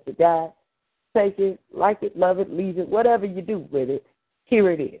hear is what you got. Take it, like it, love it, leave it, whatever you do with it,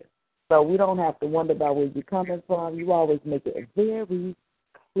 here it is. So we don't have to wonder about where you're coming from. You always make it very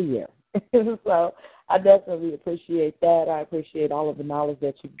clear. So I definitely appreciate that. I appreciate all of the knowledge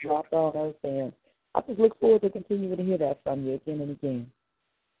that you've dropped on us, and I just look forward to continuing to hear that from you again and again.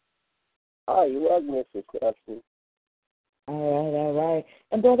 Oh, you're welcome, Mr. Preston. All right.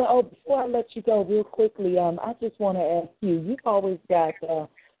 And, Brother O, before I let you go real quickly, I just want to ask you, you've always got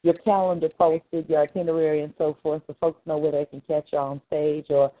your calendar posted, your itinerary and so forth, so folks know where they can catch you on stage,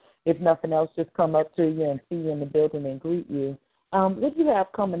 or if nothing else, just come up to you and see you in the building and greet you. What do you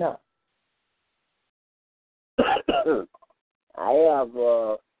have coming up? I have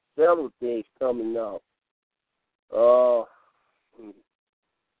several things coming up. I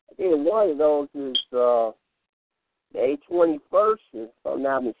think one of those is May 21st, if I'm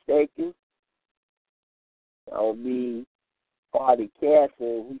not mistaken. I'll be Party Cast,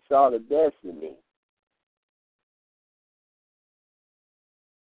 and he saw the best in me.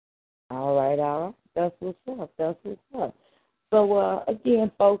 All right. That's what's up. So,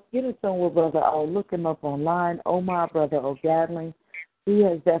 again, folks, get in tune with Brother O. Look him up online, Omar Brother O. Gatling. He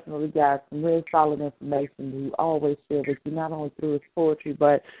has definitely got some real solid information that he always shares with you, not only through his poetry,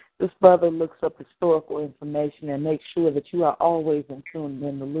 but this brother looks up historical information and makes sure that you are always in tune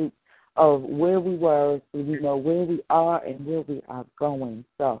in the loop of where we were, so we know where we are and where we are going.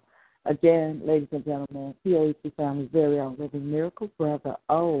 So, again, ladies and gentlemen, P.O.E.T. family's very own living miracle, Brother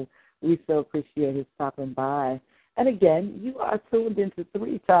O. We so appreciate his stopping by. And again, you are tuned into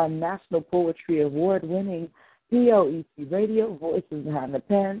 3-time National Poetry Award-winning P.O.E.T. Radio, Voices Behind the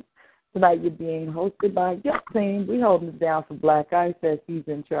Pen. Tonight you're being hosted by your team. We're holding it down for Black Ice as he's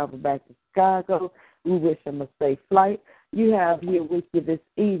in travel back to Chicago. We wish him a safe flight. You have here with you this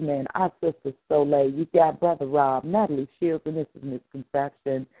evening our sister Soleil. You got Brother Rob, Natalie Shields, and this is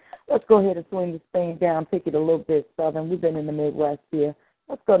Misconception. Let's go ahead and swing this thing down, pick it a little bit southern. We've been in the Midwest here.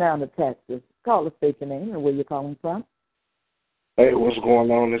 Let's go down to Texas. Call us, state your name and where you're calling from. Hey, what's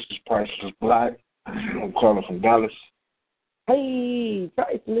going on? This is Priceless Black. I'm calling from Dallas. Hey,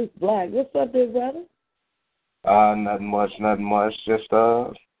 Priceless Black. What's up there, brother? Nothing much. Just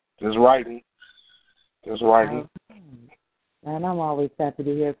writing. And I'm always happy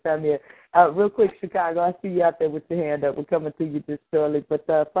to hear from you. Real quick, Chicago, I see you out there with your hand up. We're coming to you just shortly. But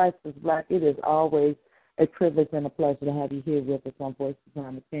Priceless Black, it is always a privilege and a pleasure to have you here with us on Voices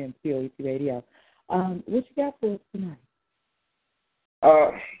Behind the Pen, P.O.E.T. Radio. What you got for us tonight?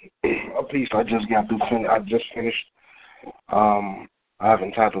 A piece I just got through. I just finished. I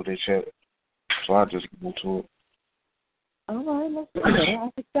haven't titled it yet, so I'll just get into it. All right, let's do it.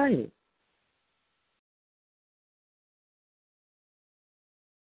 I'm excited.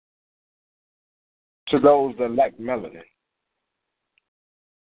 To those that lack melanin,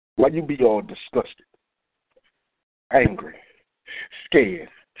 why you be all disgusted, angry, scared,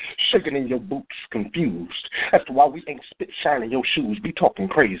 shaking in your boots, confused as to why we ain't spit shining your shoes, be talking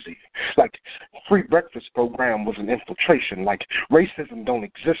crazy. Like free breakfast program was an infiltration, like racism don't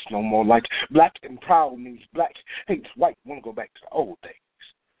exist no more, like black and proud means black hates white. Wanna go back to the old days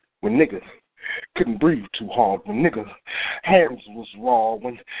when niggas couldn't breathe too hard, when nigga hands was raw,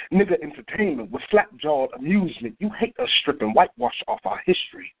 when nigga entertainment was flat-jawed amusement. You hate us stripping whitewash off our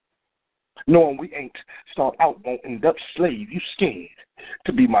history, knowing we ain't start out, won't end up slave. You scared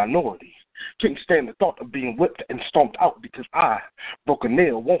to be minority. Can't stand the thought of being whipped and stomped out because I broke a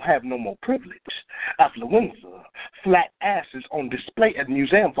nail, won't have no more privilege. Affluenza, flat asses on display at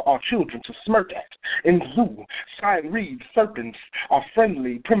museum for our children to smirk at. In zoo, sign reads serpents are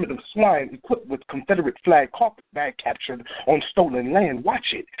friendly, primitive swine equipped with Confederate flag carpet bag captured on stolen land.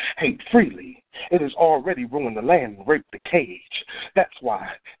 Watch it, hate freely. It has already ruined the land and raped the cage. That's why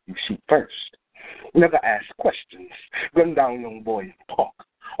you shoot first. Never ask questions. Gun down young boy in park.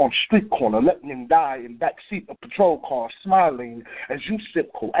 On street corner, letting him die in backseat of patrol car, smiling as you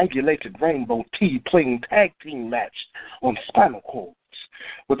sip coagulated rainbow tea, playing tag team match on spinal cords,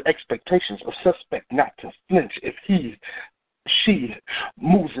 with expectations of suspect not to flinch if she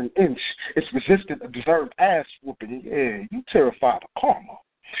moves an inch. It's resisted a deserved ass whooping. Yeah, you terrified of karma.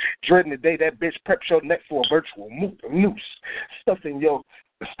 Dreading the day that bitch preps your neck for a virtual noose, stuffing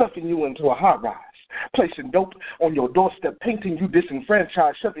you into a high rise. Placing dope on your doorstep, painting you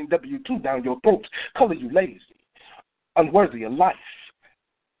disenfranchised, shoving W-2 down your throat, color you lazy, unworthy of life,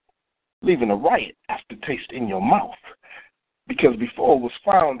 leaving a riot aftertaste in your mouth. Because before it was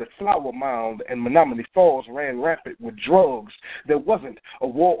found that Flower Mound and Menominee Falls ran rampant with drugs, there wasn't a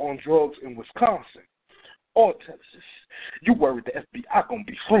war on drugs in Wisconsin or Texas. You worried the FBI gonna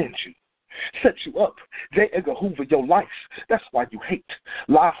befriend you. Set you up, J. Edgar Hoover your life. That's why you hate.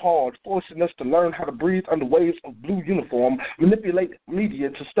 Lie hard, forcing us to learn how to breathe under waves of blue uniform, manipulate media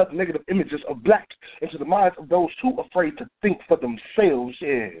to stuff negative images of black into the minds of those too afraid to think for themselves.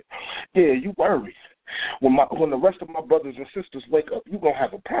 Yeah, you worry. When the rest of my brothers and sisters wake up, you're going to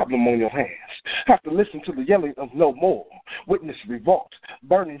have a problem on your hands. Have to listen to the yelling of no more. Witness revolt,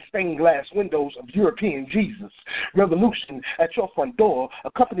 burning stained glass windows of European Jesus. Revolution at your front door,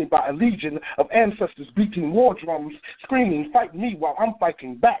 accompanied by a legion of ancestors beating war drums, screaming, fight me while I'm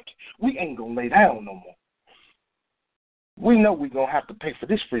fighting back. We ain't going to lay down no more. We know we're going to have to pay for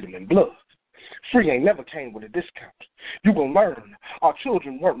this freedom in blood. Free ain't never came with a discount. You will learn our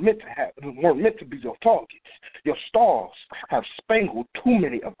children weren't meant to be your targets. Your stars have spangled too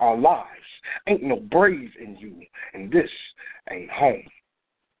many of our lives. Ain't no brave in you, and this ain't home.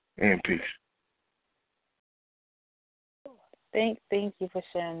 And peace. Thank you for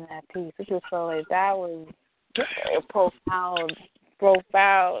sharing that piece. This is so like that was profound.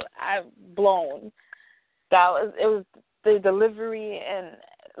 I'm blown. It was the delivery and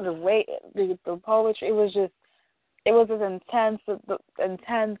the way the poetry. It was just intense.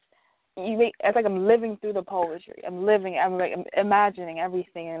 It's like I'm living through the poetry. I'm imagining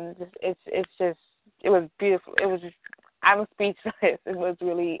everything, and it was beautiful. I'm speechless. It was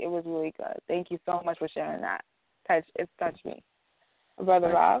really good. Thank you so much for sharing that. It's touched me, Brother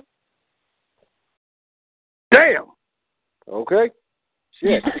Rob. Damn. Okay.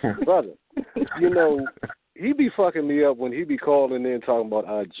 Shit, brother. He be fucking me up when he be calling in talking about,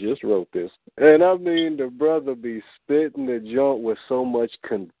 I just wrote this. And I mean, the brother be spitting the joint with so much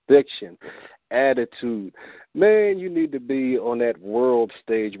conviction, attitude. Man, you need to be on that world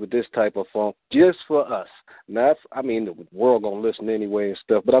stage with this type of funk just for us. The world going to listen anyway and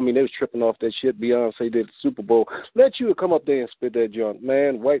stuff, but they was tripping off that shit Beyonce did at the Super Bowl. Let you come up there and spit that joint.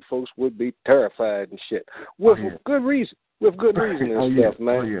 Man, white folks would be terrified and shit. With good reason. With good reason and stuff,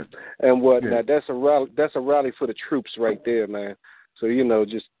 man. And now that's a rally for the troops right there, man. So,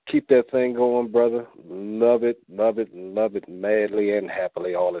 just keep that thing going, brother. Love it madly and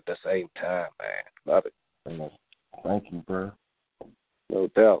happily all at the same time, man. Love it. Thank you, bro. No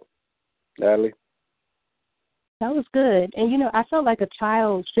doubt. Natalie? That was good. And, I felt like a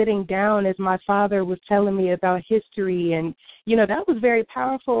child sitting down as my father was telling me about history. And, that was very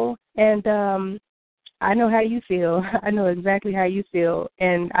powerful. And I know how you feel. I know exactly how you feel.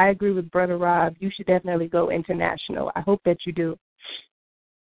 And I agree with Brother Rob. You should definitely go international. I hope that you do.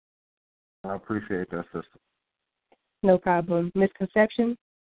 I appreciate that, sister. No problem. Miss Conception?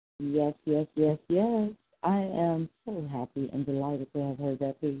 Yes. I am so happy and delighted to have heard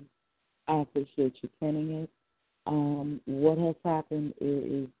that piece. I appreciate you penning it. What has happened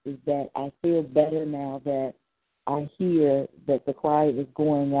is that I feel better now that I hear that the cry is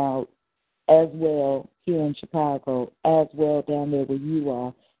going out as well here in Chicago, as well down there where you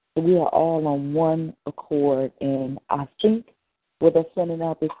are. So we are all on one accord, and I think with us sending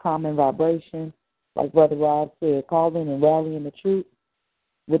out this common vibration, like Brother Rob said, calling and rallying the troops,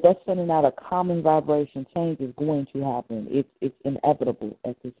 with us sending out a common vibration, change is going to happen. It's inevitable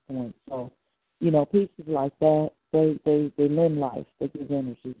at this point. So, pieces like that, they lend life, they give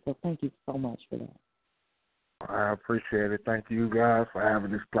energy. So thank you so much for that. I appreciate it. Thank you guys for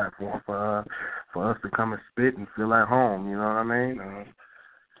having this platform for us to come and spit and feel at home. You know what I mean?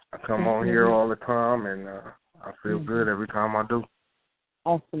 I come on here all the time, and I feel good every time I do.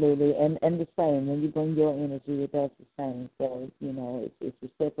 Absolutely, and the same. When you bring your energy, it does the same. So, it's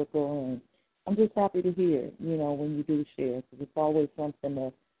reciprocal, and I'm just just happy to hear, when you do share, because it's always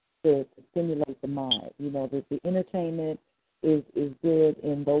something to stimulate the mind. That the entertainment is good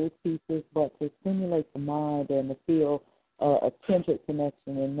in those pieces, but to stimulate the mind and to feel a kindred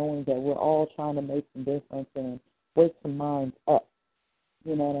connection and knowing that we're all trying to make some difference and wake some minds up.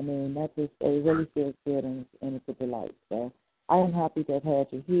 You know what I mean? That just it really feels good and it's a delight. So I am happy to have had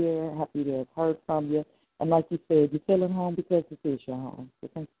you here, happy to have heard from you. And like you said, you're feeling home because this is your home. So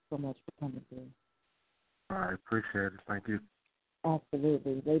thank you so much for coming through. I appreciate it. Thank you.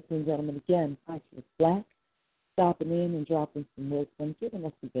 Absolutely. Ladies and gentlemen, again, thank you, Black, stopping in and dropping some wisdom, giving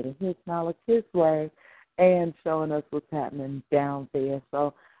us a bit of his knowledge, his way, and showing us what's happening down there.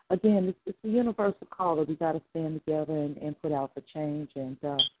 So, again, it's a universal call that we got to stand together and put out for change. And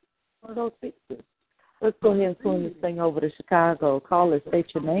one of those fixes. Let's go ahead and swing this thing over to Chicago. Caller, state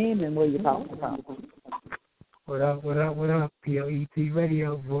your name and where you're talking from. What up, what up, what up? P.O.E.T.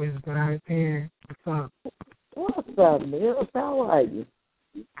 Radio, voice behind pen. What's up? What's up, Mills? How are you?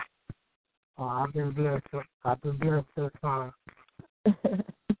 Oh, I've been blessed so far.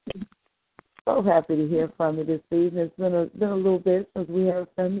 So happy to hear from you this evening. It's been a little bit since we heard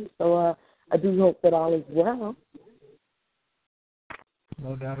from you, so I do hope that all is well.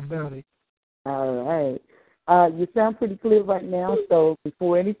 No doubt about it. All right. You sound pretty clear right now, so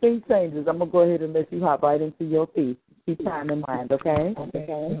before anything changes, I'm going to go ahead and let you hop right into your piece. Keep time in mind, okay?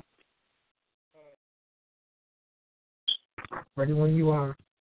 Okay. Ready when you are.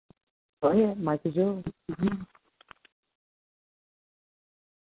 Go ahead. Mike is yours.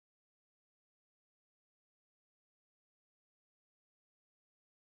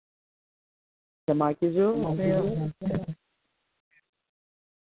 The mic is yours.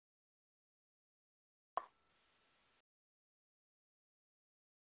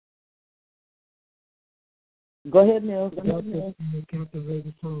 Go ahead, Mills.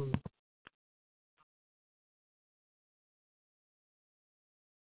 Captivating song.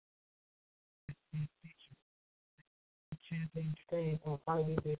 Champagne stain on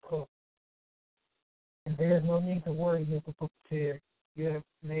finally been cooked. And there is no need to worry, Mr. Puppeteer. You have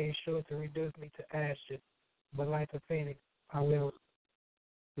made sure to reduce me to ashes, but like a phoenix, I will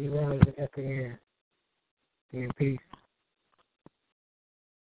be rising at the end. In peace.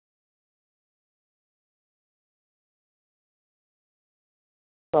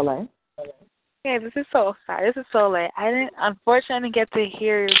 Soleil? Hey, this is Soleil. Unfortunately, I didn't get to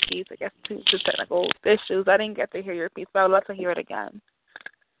hear your piece. I guess due to technical issues, I didn't get to hear your piece, but I would love to hear it again.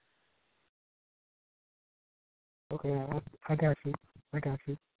 Okay, I got you.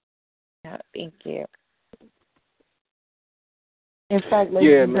 Yeah, thank you. In fact,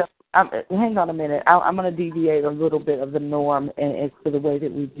 hang on a minute. I'm going to deviate a little bit of the norm and as to the way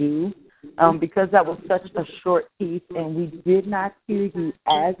that we do, because that was such a short piece and we did not hear you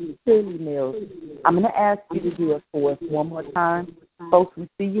as clearly, Mills. I'm going to ask you to do it for us one more time. Folks, we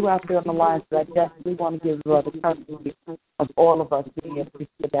see you out there on the line, so I definitely want to give Brother courtesy of all of us being able to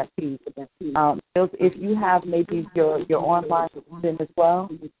hear that piece. Mills, if you have maybe your online then as well,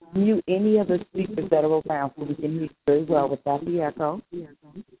 mute any of the speakers that are around so we can hear you very well without the echo.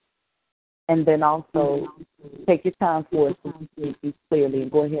 And then also take your time for us to speak clearly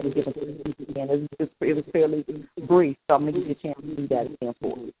and go ahead and give us the piece again. It was fairly brief, so I'm going to give you a chance to do that again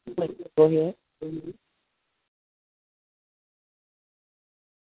for us. Please, go ahead.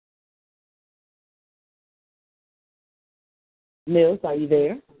 Mills, are you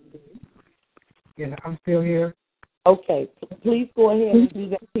there? Yeah, I'm still here. Okay, please go ahead and do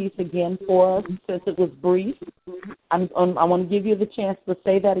that piece again for us since it was brief. I want to give you the chance to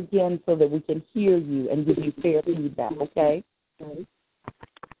say that again so that we can hear you and give you fair feedback, okay?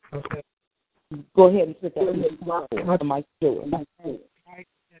 Okay. Go ahead and put that the mic to it.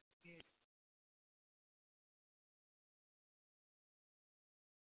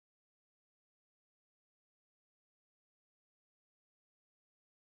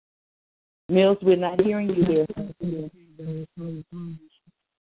 Mills, we're not hearing you here.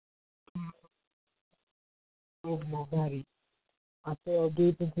 Over my body. I fell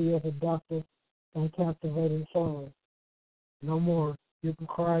deep into your seductive and captivating song. No more. You can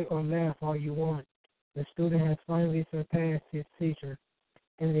cry or laugh all you want. The student has finally surpassed his teacher,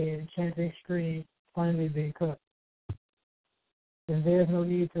 and the enchanting string finally been cut. And there's no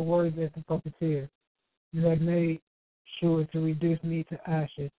need to worry, Mr. Puppeteer. You have made sure to reduce me to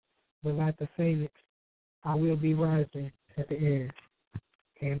ashes, but like the phoenix, I will be rising at the end.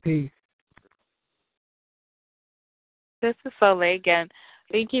 In peace. This is Soleil again.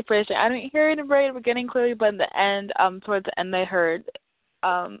 Thank you for sharing. I didn't hear it in the very beginning clearly, but in the end, towards the end, I heard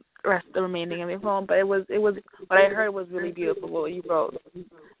the remaining of your poem. But it was what I heard was really beautiful. What you wrote,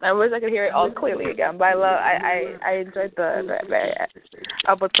 I wish I could hear it all clearly again, but I enjoyed the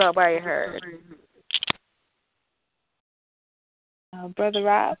up what's up I heard. Brother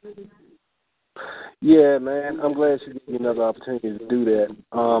Rob? Yeah, man, I'm glad you gave me another opportunity to do that.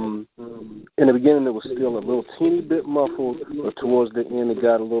 In the beginning, it was still a little teeny bit muffled, but towards the end, it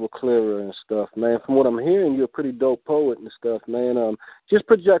got a little clearer and stuff, man. From what I'm hearing, you're a pretty dope poet and stuff, man. Just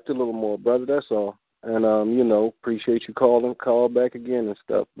project a little more, brother, that's all. And, appreciate you calling, call back again and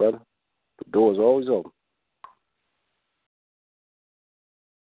stuff, brother. The door's always open.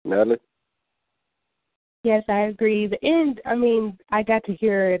 Natalie? Yes, I agree. The end, I got to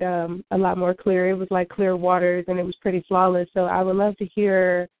hear it a lot more clear. It was like clear waters, and it was pretty flawless. So I would love to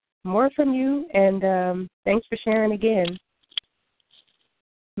hear more from you, and thanks for sharing again.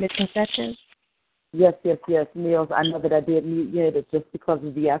 Misconceptions? Yes, Mills. I know that I did mute you. It's just because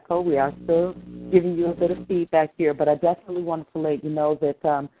of the echo. We are still giving you a bit of feedback here, but I definitely wanted to let you know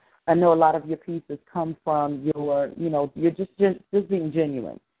that I know a lot of your pieces come from you're just being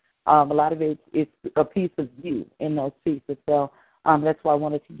genuine. A lot of it's a piece of you in those pieces. So that's why I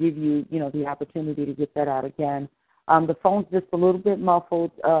wanted to give you, the opportunity to get that out again. The phone's just a little bit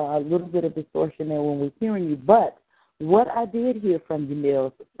muffled, a little bit of distortion there when we're hearing you. But what I did hear from you,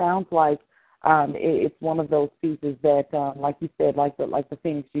 Mills, sounds like it's one of those pieces that, like you said, like the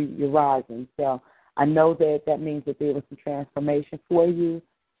Phoenix, you're rising. So I know that means that there was some transformation for you,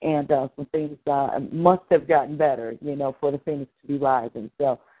 and some things must have gotten better, for the Phoenix to be rising.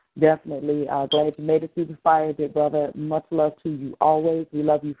 So definitely glad you made it through the fire, dear brother. Much love to you always. We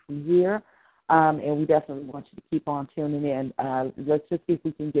love you from here, and we definitely want you to keep on tuning in. Let's just see if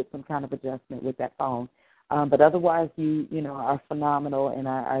we can get some kind of adjustment with that phone. But otherwise, you are phenomenal, and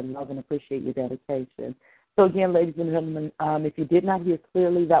I love and appreciate your dedication. So again, ladies and gentlemen, if you did not hear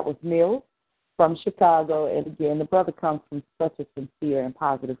clearly, that was Mills from Chicago. And again, the brother comes from such a sincere and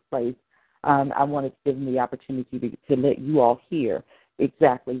positive place. I wanted to give him the opportunity to let you all hear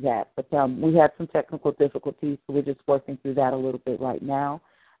exactly that. But we had some technical difficulties, so we're just working through that a little bit right now.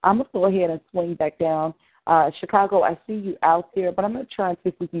 I'm going to go ahead and swing back down. Chicago, I see you out there, but I'm going to try and see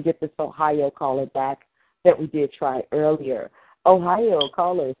if we can get this Ohio caller back that we did try earlier. Ohio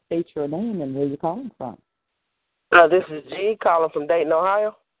caller, state your name and where you're calling from. This is G calling from Dayton,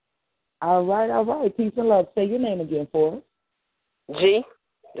 Ohio. All right. Peace and love. Say your name again for us. G.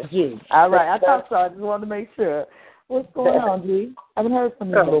 All right. I thought so. I just wanted to make sure. What's going on, G? I haven't heard from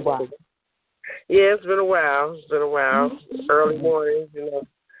you in a little while. Yeah, it's been a while. Early mornings,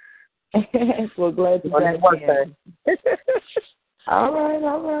 We're glad you're back in. All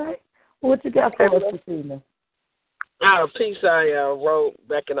right. What you got for us this evening? A piece I wrote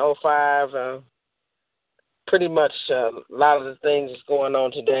back in 2005. Pretty much a lot of the things that's going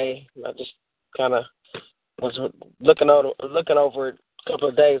on today. I just kind of was looking over it a couple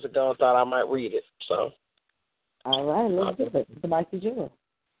of days ago and thought I might read it. So. All right, let's do it. The mic is yours.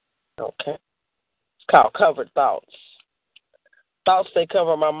 Okay. It's called Covered Thoughts. Thoughts, they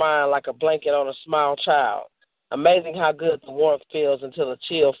cover my mind like a blanket on a small child. Amazing how good the warmth feels until a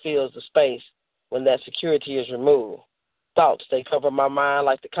chill fills the space when that security is removed. Thoughts, they cover my mind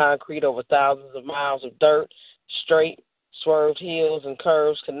like the concrete over thousands of miles of dirt, straight, swerved hills and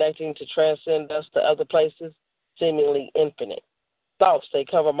curves connecting to transcend us to other places, seemingly infinite. Thoughts, they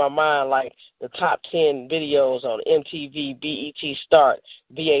cover my mind like the top 10 videos on MTV, BET Start,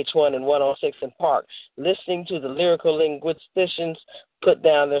 VH1, and 106 in Park, listening to the lyrical linguisticians put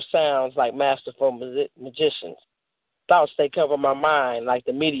down their sounds like masterful magicians. Thoughts, they cover my mind like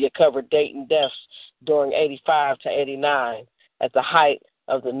the media covered Dayton deaths during 85 to 89 at the height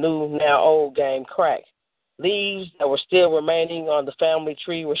of the new, now old game crack. Leaves that were still remaining on the family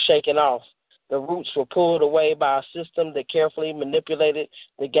tree were shaken off. The roots were pulled away by a system that carefully manipulated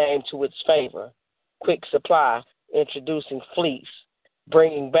the game to its favor. Quick supply, introducing fleece,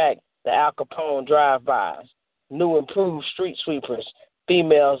 bringing back the Al Capone drive-bys. New improved street sweepers,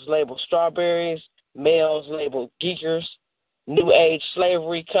 females labeled strawberries, males labeled geekers. New age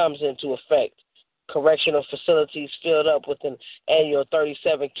slavery comes into effect. Correctional facilities filled up with an annual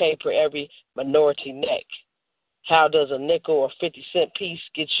 $37K per every minority neck. How does a nickel or 50-cent piece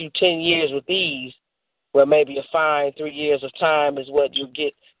get you 10 years with ease, where maybe a fine 3 years of time is what you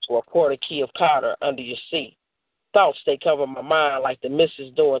get for a quarter key of powder under your seat? Thoughts, they cover my mind like the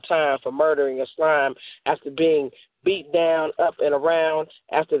missus doing time for murdering a slime after being beat down, up and around,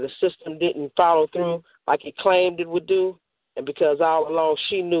 after the system didn't follow through like it claimed it would do, and because all along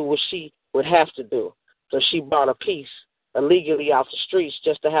she knew what she would have to do. So she bought a piece illegally off the streets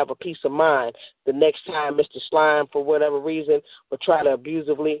just to have a peace of mind the next time Mr. Slime, for whatever reason, would try to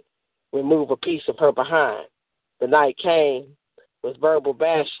abusively remove a piece of her behind. The night came, with verbal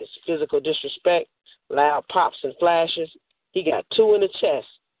bashes, physical disrespect, loud pops and flashes. He got 2 in the chest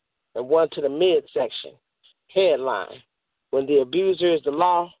and 1 to the midsection. Headline: when the abuser is the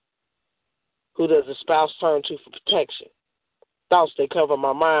law, who does the spouse turn to for protection? Thoughts, they cover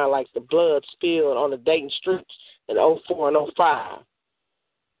my mind like the blood spilled on the Dayton streets in 04 and 05.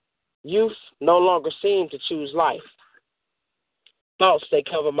 Youth no longer seem to choose life. Thoughts, they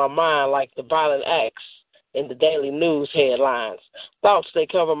cover my mind like the violent acts in the daily news headlines. Thoughts, they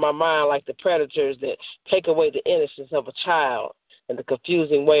cover my mind like the predators that take away the innocence of a child and the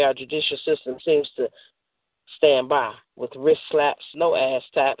confusing way our judicial system seems to stand by with wrist slaps, no ass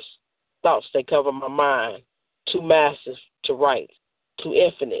taps. Thoughts, they cover my mind, too massive to write, too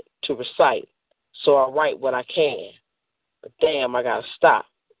infinite to recite. So I write what I can. But damn, I gotta stop.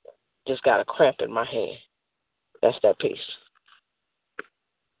 Just got a cramp in my hand. That's that piece.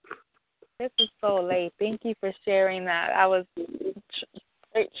 This is so late. Thank you for sharing that. That was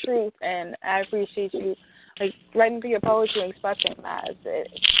great truth, and I appreciate you writing through your poetry and expressing that. It's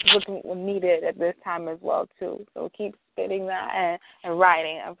looking needed at this time as well too. So keep spitting that and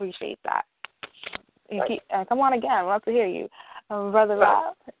writing. I appreciate that. Come on again. I'd love to hear you, Brother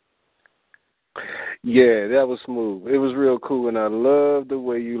Rob. Yeah, that was smooth. It was real cool, and I love the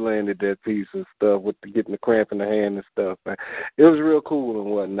way you landed that piece and stuff with getting the cramp in the hand and stuff. It was real cool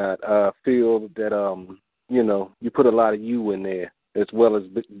and whatnot. I feel that, you put a lot of you in there, as well as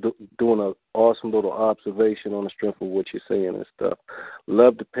doing an awesome little observation on the strength of what you're saying and stuff.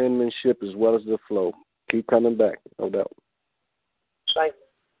 Love the penmanship as well as the flow. Keep coming back, no doubt. Thank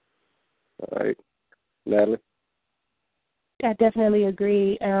you. All right. Natalie? I definitely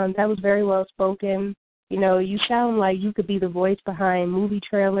agree. That was very well spoken. You know, you sound like you could be the voice behind movie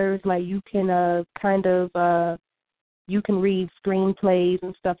trailers. Like you can you can read screenplays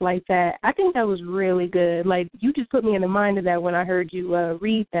and stuff like that. I think that was really good. Like you just put me in the mind of that when I heard you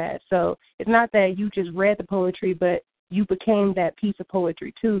read that. So it's not that you just read the poetry, but you became that piece of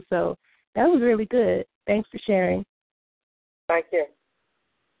poetry too. So that was really good. Thanks for sharing. Thank you.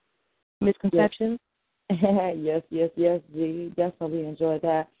 Misconception? Yes, G. Definitely enjoyed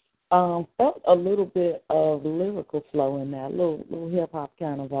that. Felt a little bit of lyrical flow in that, little hip hop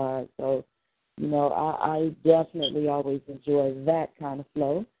kind of vibe. So, I definitely always enjoy that kind of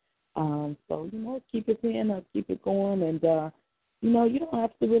flow. So, keep it in, keep it going, and you don't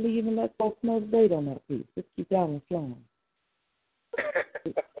have to really even let folks know the date on that piece. Just keep that one flowing.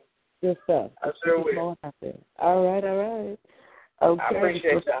 Good stuff. I sure will. All right. Okay. I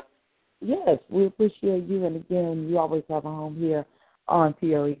appreciate that. Yes, we appreciate you. And, again, you always have a home here on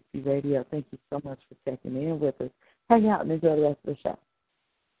P.O.E.T Radio. Thank you so much for checking in with us. Hang out and enjoy the rest of the show.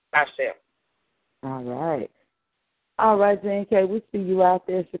 I shall. All right, JNK, we see you out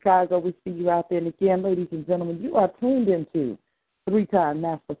there in Chicago. We see you out there. And, again, ladies and gentlemen, you are tuned into 3-time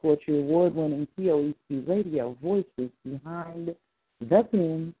National Poetry Award-winning P.O.E.T Radio, Voices Behind the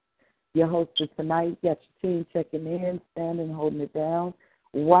Pen. Your host for tonight, got your team checking in, standing, holding it down.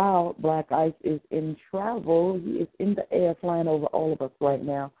 While Black Ice is in travel, he is in the air flying over all of us right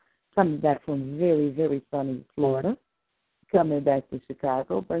now, coming back from very, very sunny Florida, coming back to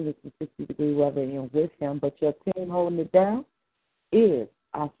Chicago, bringing some 60-degree weather in with him. But your team holding it down is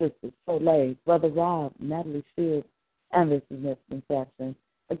our sisters, Soleil, Brother Rob, Natalie Shields, and this is Misconception.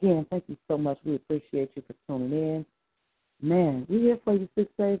 Again, thank you so much. We appreciate you for tuning in. Man, we're here for you 6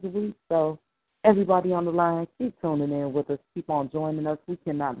 days a week, so everybody on the line, keep tuning in with us. Keep on joining us. We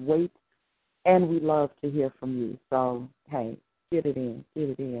cannot wait, and we love to hear from you. So, hey, get it in.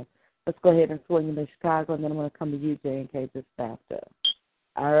 Let's go ahead and swing into Chicago, and then I'm going to come to you, J&K, just after.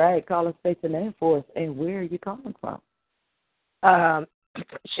 All right, call us, state your name for us, and where are you calling from?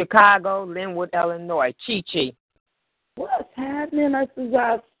 Chicago, Linwood, Illinois. Chi-Chi. What's happening? This is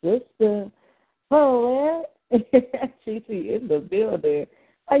our sister, Poet. Chi-Chi in the building.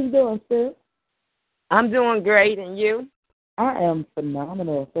 How you doing, sis? I'm doing great, and you? I am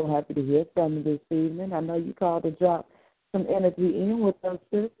phenomenal. So happy to hear from you this evening. I know you called to drop some energy in with us,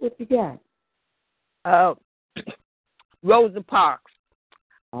 sis. What you got? Rosa Parks.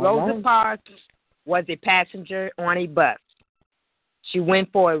 All Rosa right. Parks was a passenger on a bus. She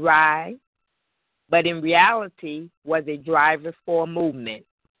went for a ride, but in reality was a driver for a movement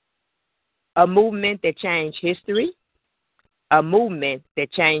that changed history, a movement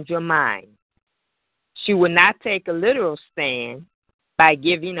that changed your mind. She would not take a literal stand by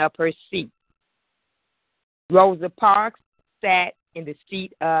giving up her seat. Rosa Parks sat in the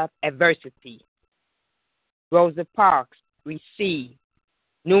seat of adversity. Rosa Parks received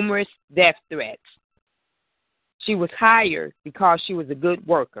numerous death threats. She was hired because she was a good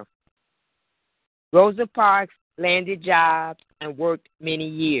worker. Rosa Parks landed jobs, and worked many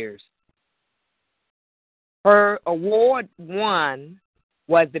years. Her award won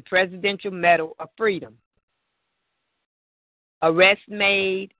was the Presidential Medal of Freedom. Arrests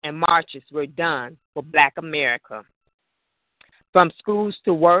made and marches were done for Black America, from schools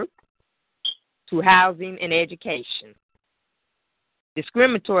to work to housing and education.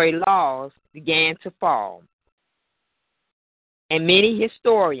 Discriminatory laws began to fall, and many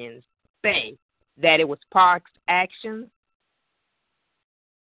historians say that it was Parks' actions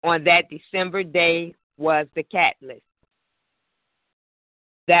on that December day was the catalyst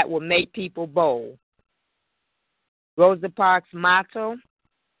that will make people bold. Rosa Parks' motto,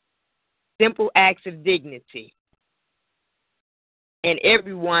 simple acts of dignity, and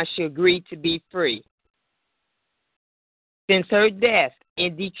everyone should agree to be free. Since her death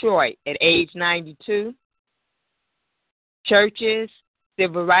in Detroit at age 92, churches,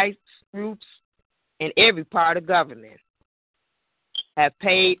 civil rights groups, and every part of government have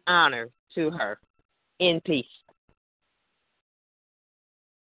paid honor to her. In peace.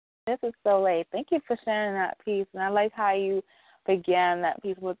 This is so late. Thank you for sharing that piece, and I like how you began that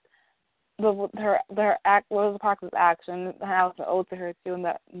piece with her Rosa Parks' action, and how it's an ode to her too, and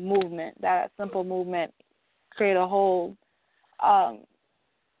that movement, that simple movement, create a whole act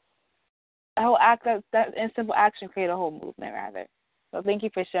that in simple action create a whole movement rather. So thank you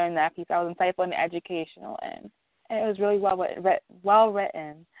for sharing that piece. That was insightful and educational, and it was really well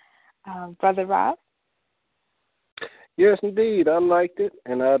written. Brother Rob? Yes, indeed. I liked it,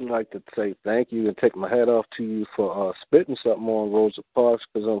 and I'd like to say thank you and take my hat off to you for spitting something on Rosa Parks,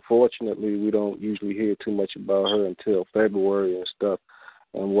 because unfortunately we don't usually hear too much about her until February and stuff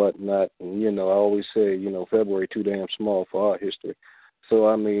and whatnot. And, I always say, February too damn small for our history.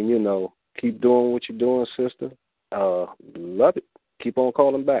 So, keep doing what you're doing, sister. Love it. Keep on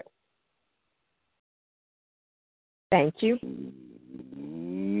calling back. Thank you.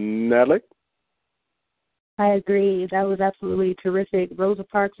 Natalie? I agree. That was absolutely terrific. Rosa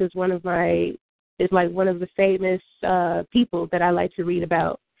Parks is one of the famous people that I like to read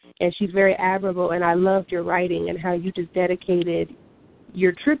about. And she's very admirable, and I loved your writing and how you just dedicated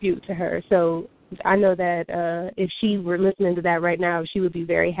your tribute to her. So I know that if she were listening to that right now, she would be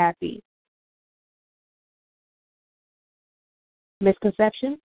very happy.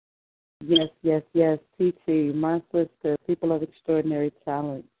 Misconception? Yes. TT, my sister, people of extraordinary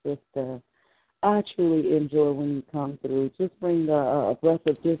talent, sister. I truly enjoy when you come through. Just bring a breath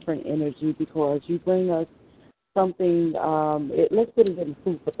of different energy, because you bring us something, let's put it in the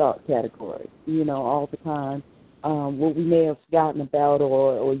food for thought category, all the time. What we may have forgotten about,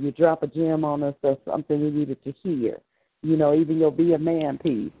 or you drop a gem on us, or something we needed to hear. Even your Be a Man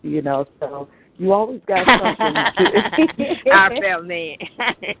piece, so you always got something. I felt man.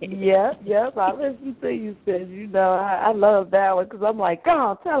 Yep. I listen to you, sis. I love that one, because I'm like, come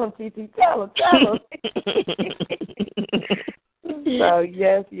on, tell him, TT, tell him. So,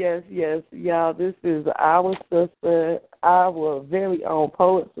 yes. Y'all, this is our sister, our very own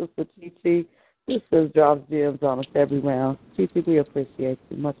poet, Sister TT. This is drops gems on us every round. TT, we appreciate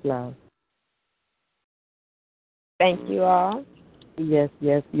you. Much love. Thank you all. Yes.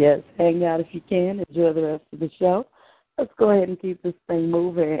 Hang out if you can. Enjoy the rest of the show. Let's go ahead and keep this thing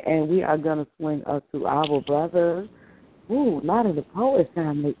moving, and we are going to swing up to our brother. Ooh, not in the poet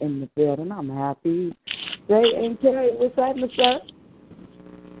family in the building. I'm happy. Jay and Kerry, what's happening, sir?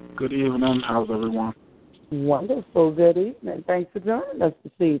 Good evening. How's everyone? Wonderful. Good evening. Thanks for joining us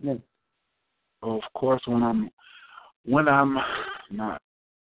this evening. Of course, when I'm not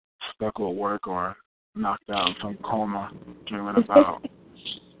stuck with work or knocked out in some coma, dreaming about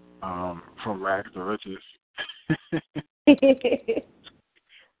from rags to riches.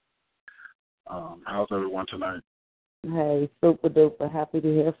 How's everyone tonight? Hey, super duper. Happy to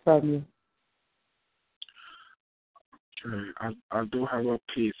hear from you. Okay, I do have a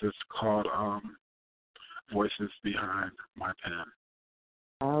piece. It's called Voices Behind My Pen.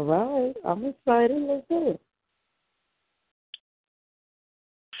 All right. I'm excited. Let's do it.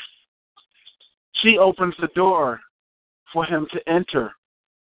 She opens the door for him to enter.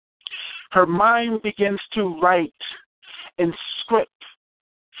 Her mind begins to write in script.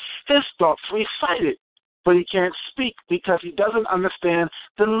 His thoughts recited, but he can't speak because he doesn't understand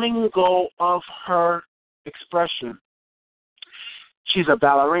the lingo of her expression. She's a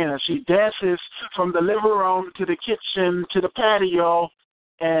ballerina. She dances from the living room to the kitchen to the patio,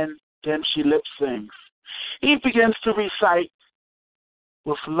 and then she lip syncs. He begins to recite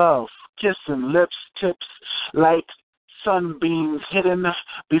with love, kissing, lips, tips, like sunbeams hidden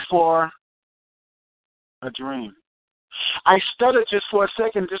before a dream. I stuttered just for a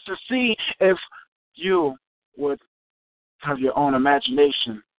second just to see if you would have your own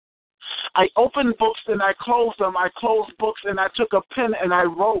imagination. I opened books and I closed them. I closed books and I took a pen and I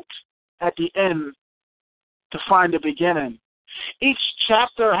wrote at the end to find the beginning. Each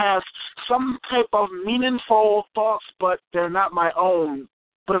chapter has some type of meaningful thoughts, but they're not my own.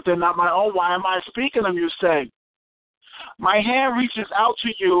 But if they're not my own, why am I speaking them, you say? My hand reaches out to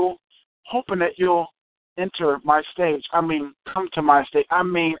you, hoping that you'll enter my stage. Come to my stage.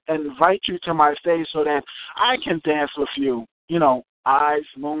 Invite you to my stage so that I can dance with you. Eyes,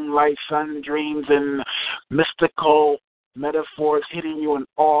 moonlight, sun, dreams, and mystical metaphors hitting you in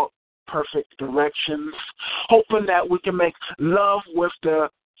all perfect directions, hoping that we can make love with the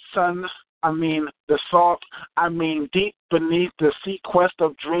sun, the salt, deep beneath the sea quest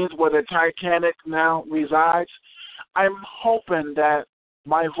of dreams where the Titanic now resides. I'm hoping that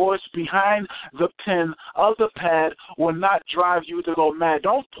my voice behind the pen of the pad will not drive you to go mad.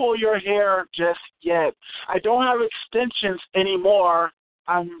 Don't pull your hair just yet. I don't have extensions anymore.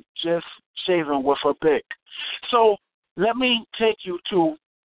 I'm just shaving with a pick. So let me take you to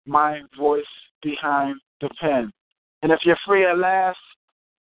my voice behind the pen. And if you're free at last,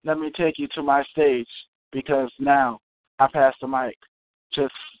 let me take you to my stage, because now I pass the mic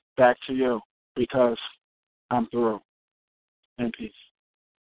just back to you, because I'm through. In peace.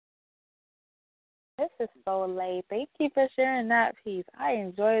 This is so late. Thank you for sharing that piece. I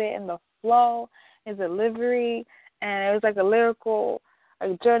enjoyed it in the flow, his delivery, and it was like a lyrical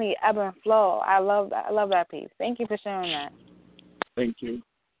journey, ebb and flow. I love that. I love that piece. Thank you for sharing that. Thank you.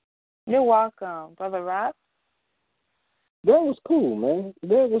 You're welcome, Brother Rob. That was cool, man.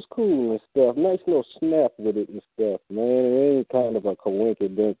 That was cool and stuff. Nice little snap with it and stuff, man. It ain't kind of a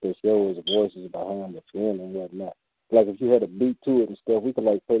coincidence that shows voices behind the pen and whatnot. Like if you had a beat to it and stuff, we could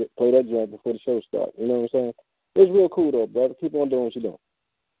like play that joint before the show starts. You know what I'm saying? It's real cool though, brother. Keep on doing what you're doing.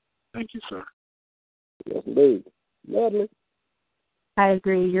 Thank you, sir. Yes, indeed. Lovely. I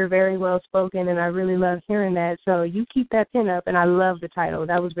agree. You're very well spoken, and I really love hearing that. So you keep that pen up, and I love the title.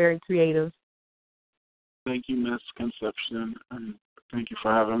 That was very creative. Thank you, Miss Conception, and thank you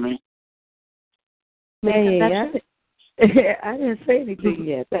for having me. Yeah. I didn't say anything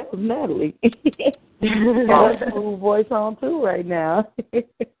yet. That was Natalie. Got a voice on too right now.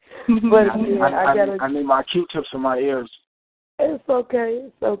 But I need my Q-tips in my ears. It's okay.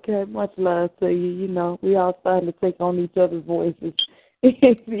 It's okay. Much love to you. You know, we all starting to take on each other's voices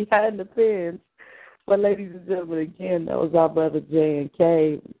behind the pens. But ladies and gentlemen, again, that was our brother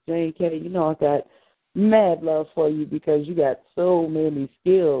J&K. J&K, you know, I got mad love for you because you got so many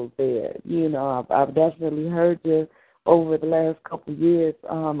skills there. You know, I've definitely heard you over the last couple of years.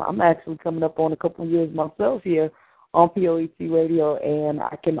 I'm actually coming up on a couple of years myself here on P.O.E.T. Radio, and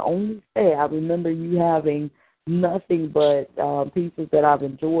I can only say I remember you having nothing but pieces that I've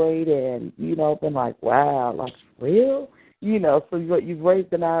enjoyed and, you know, been like, wow, like, real? You know, so you've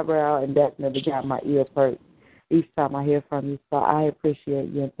raised an eyebrow and definitely got my ear perked each time I hear from you. So I appreciate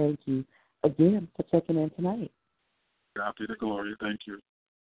you and thank you again for checking in tonight. God be the glory. Thank you.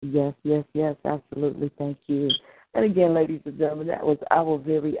 Yes, absolutely. Thank you. And again, ladies and gentlemen, that was our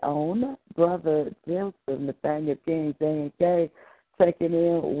very own Brother Joseph Nathaniel King, J&K, checking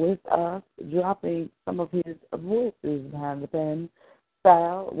in with us, dropping some of his voices behind the pen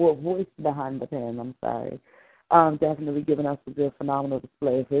voice behind the pen, I'm sorry. Definitely giving us a good, phenomenal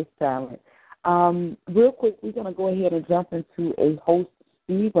display of his talent. Real quick, we're going to go ahead and jump into a host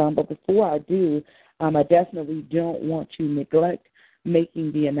speed run, but before I do, I definitely don't want to neglect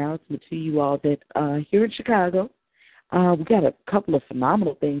making the announcement to you all that here in Chicago, we got a couple of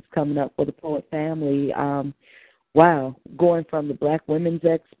phenomenal things coming up for the P.O.E.T family. Wow, going from the Black Women's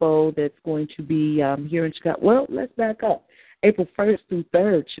Expo that's going to be here in Chicago. Well, let's back up. April 1st through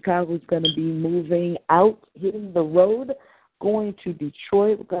 3rd, Chicago's going to be moving out, hitting the road, going to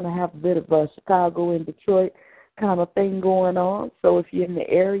Detroit. We're going to have a bit of a Chicago and Detroit kind of thing going on. So if you're in the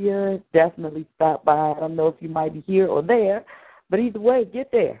area, definitely stop by. I don't know if you might be here or there, but either way,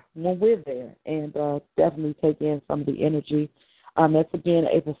 get there when we're there and definitely take in some of the energy. That's, again,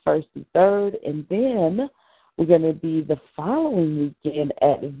 April 1st through 3rd. And then we're going to be the following weekend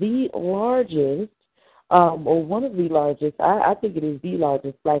at the largest, or one of the largest, I think it is the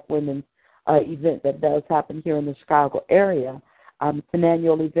largest Black women's event that does happen here in the Chicago area. It's an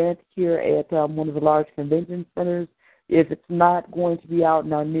annual event here at one of the large convention centers. If it's not going to be out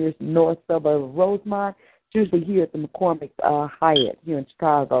in our nearest north suburb of Rosemont, it's usually here at the McCormick Hyatt here in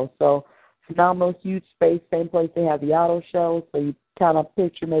Chicago. So phenomenal, huge space, same place they have the auto show. So you kind of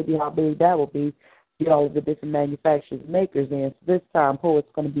picture maybe how big that will be. You know, the different manufacturers and makers in. So this time,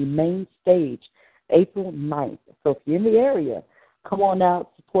 P.O.E.T's going to be main stage, April 9th. So if you're in the area, come on out,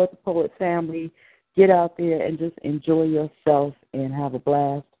 support the P.O.E.T family, Get out there and just enjoy yourself and have a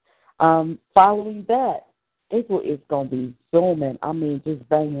blast. Following that, April is going to be zooming. I mean, just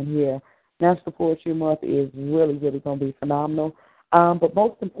banging here. National Poetry Month is really, really going to be phenomenal. But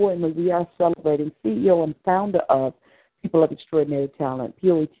most importantly, we are celebrating CEO and founder of People of Extraordinary Talent,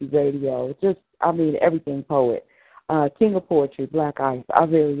 P.O.E.T. Radio. Just, I mean, everything poet. King of Poetry, Black Ice, our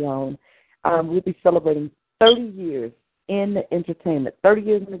very own. We'll be celebrating 30 years in entertainment, 30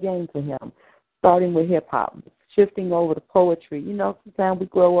 years in the game for him, starting with hip-hop, shifting over to poetry. You know, sometimes we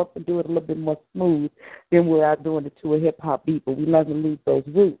grow up and do it a little bit more smooth than we're out doing it to a hip-hop beat, but we never lose those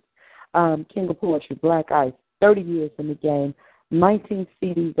roots. King of Poetry, Black Ice, 30 years in the game, 19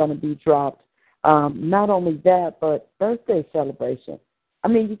 CDs going to be dropped. Not only that, but birthday celebration. I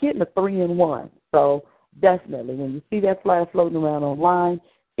mean, you're getting a 3-in-1, so definitely when you see that flyer floating around online,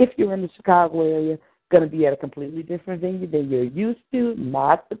 if you're in the Chicago area, going to be at a completely different venue than you're used to,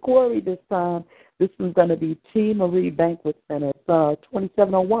 not the Quarry this time. This is going to be T. Marie Banquet Center. It's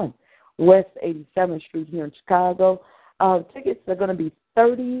 2701 West 87th Street here in Chicago. Tickets are going to be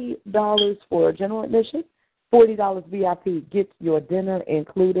 $30 for general admission, $40 VIP. Gets your dinner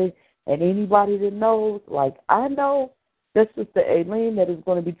included. And anybody that knows, like I know, that's Sister Aileen that is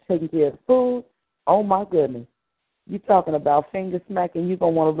going to be taking care of the food. Oh, my goodness. You're talking about finger smacking. You're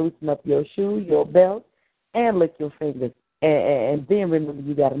going to want to loosen up your shoe, your belt, and lick your fingers. And then remember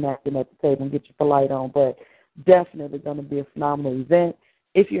you got a napkin at the table and get your polite on. But definitely going to be a phenomenal event.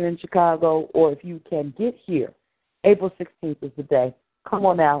 If you're in Chicago or if you can get here, April 16th is the day. Come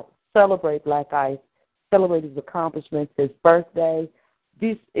on out. Celebrate Black Ice. Celebrate his accomplishments, his birthday.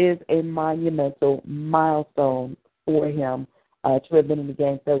 This is a monumental milestone for him to have been in the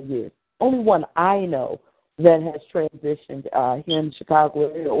game 30 years. Only one I know that has transitioned here in the Chicago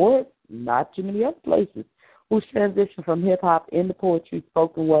area, or not too many other places, who's transitioned from hip-hop into poetry,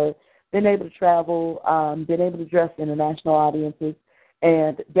 spoken word, been able to travel, been able to address international audiences,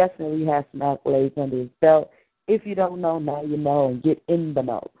 and definitely has some accolades under his belt. If you don't know, now you know, and get in the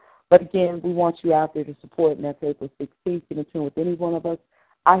know. But again, we want you out there to support, and that's April 16th. Get in tune with any one of us.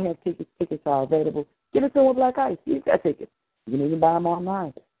 I have tickets. Tickets are available. Get in tune with Black Ice. You've got tickets. You can even buy them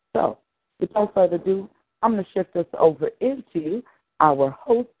online. So, without further ado, I'm going to shift us over into our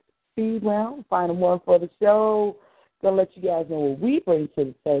host speed round, final one for the show. Going to let you guys know what we bring to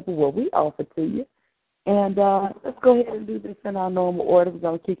the table, what we offer to you. And let's go ahead and do this in our normal order. We're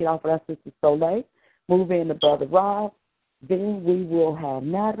going to kick it off with our sister Soleil, move in to Brother Rob. Then we will have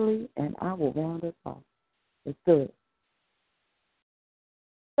Natalie, and I will round us off. Let's do it.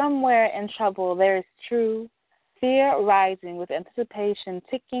 Somewhere in trouble there is true fear rising with anticipation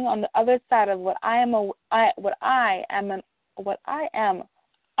ticking on the other side of what I am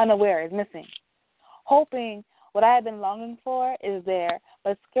unaware is missing. Hoping what I have been longing for is there,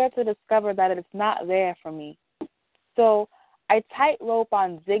 but scared to discover that it's not there for me. So I tightrope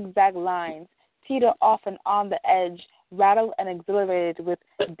on zigzag lines, teeter off and on the edge, rattled and exhilarated with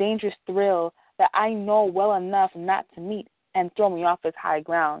dangerous thrill that I know well enough not to meet and throw me off this high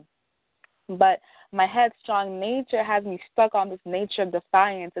ground. But my headstrong nature has me stuck on this nature of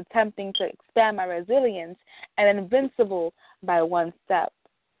defiance, attempting to expand my resilience and invincible by one step.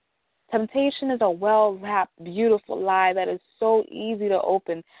 Temptation is a well-wrapped, beautiful lie that is so easy to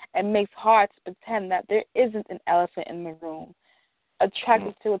open and makes hearts pretend that there isn't an elephant in the room.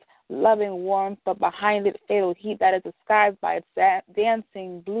 Attracted to its loving warmth, but behind it fatal heat that is disguised by its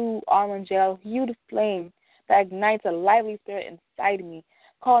dancing blue-orange yellow-hued flame that ignites a lively spirit inside me,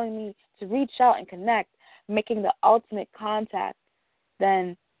 calling me to reach out and connect, making the ultimate contact,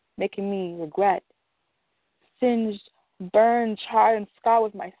 then making me regret. Singed, burned, charred, and scarred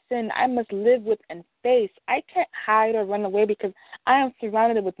with my sin, I must live with and face. I can't hide or run away because I am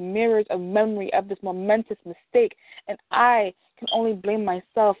surrounded with mirrors of memory of this momentous mistake, and I can only blame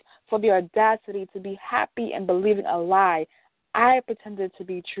myself for the audacity to be happy and believing a lie I pretended to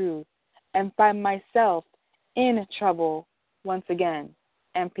be true, and find myself in trouble once again.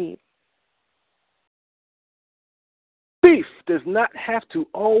 And peace. Beef does not have to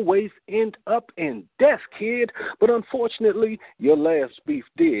always end up in death, kid, but unfortunately, your last beef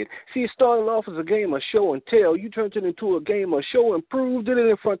did. See, it started off as a game of show and tell. You turned it into a game of show and prove, did it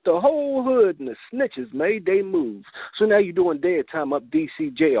in front of the whole hood, and the snitches made they moves. So now you're doing dead time up D.C.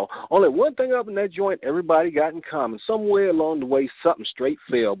 jail. Only one thing up in that joint everybody got in common. Somewhere along the way, something straight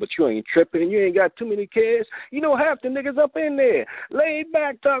fell, but you ain't tripping and you ain't got too many cares. You know half the niggas up in there laid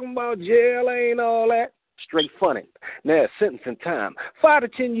back talking about jail ain't all that. Straight funny. Now, sentencing time. 5 to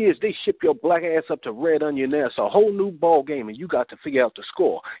 10 years, they ship your black ass up to Red Onion. Now it's a whole new ball game, and you got to figure out the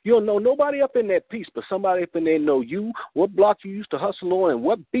score. You don't know nobody up in that piece, but somebody up in there know you, what block you used to hustle on, and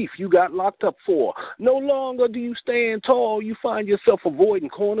what beef you got locked up for. No longer do you stand tall. You find yourself avoiding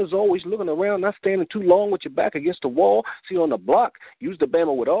corners, always looking around, not standing too long with your back against the wall. See, on the block, use the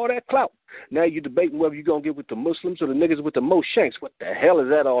Bama with all that clout. Now you debating whether you're going to get with the Muslims or the niggas with the most shanks. What the hell is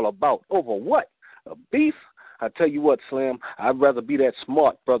that all about? Over what? A beef? I tell you what, Slim, I'd rather be that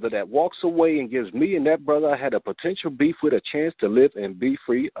smart brother that walks away and gives me and that brother I had a potential beef with a chance to live and be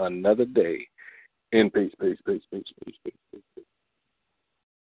free another day. In peace, peace, peace, peace, peace, peace, peace, peace.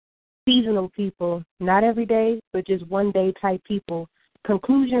 Seasonal people, not every day, but just one day type people.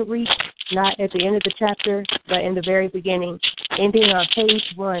 Conclusion reached, not at the end of the chapter, but in the very beginning. Ending on page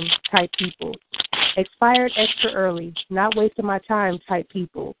 1 type people. Expired extra early, not wasting my time type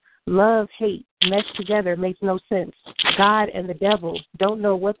people. Love, hate, meshed together makes no sense. God and the devil don't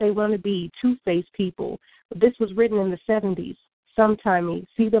know what they want to be, two-faced people. This was written in the 70s. Sometimey,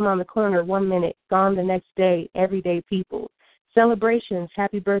 see them on the corner 1 minute, gone the next day, everyday people. Celebrations,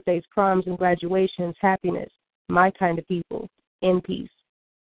 happy birthdays, proms, and graduations, happiness, my kind of people. In peace.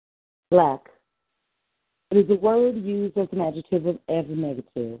 Black. It is a word used as an adjective as a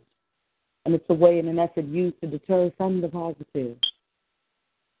negative, and it's a way and an effort used to deter from the positive.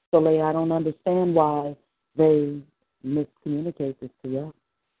 So, Leigh, I don't understand why they miscommunicate this to you.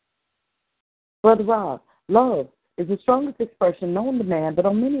 Brother Rob, love is the strongest expression known to man, but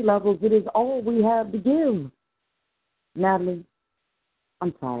on many levels it is all we have to give. Natalie,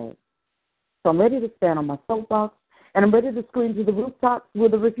 I'm tired. So I'm ready to stand on my soapbox, and I'm ready to scream to the rooftops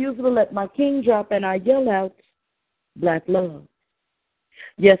with a refusal to let my king drop, and I yell out, Black love.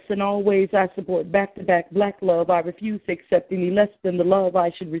 Yes, and always I support back-to-back black love. I refuse to accept any less than the love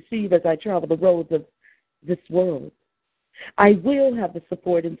I should receive as I travel the roads of this world. I will have the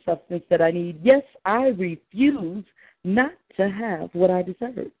support and substance that I need. Yes, I refuse not to have what I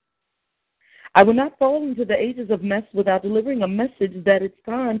deserve. I will not fall into the ages of mess without delivering a message that it's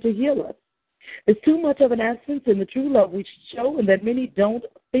time to heal us. There's too much of an absence in the true love we should show and that many don't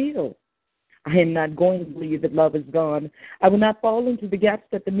feel. I am not going to believe that love is gone. I will not fall into the gaps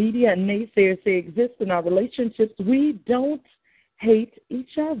that the media and naysayers say exist in our relationships. We don't hate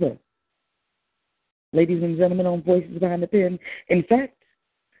each other. Ladies and gentlemen on Voices Behind the Pen, in fact,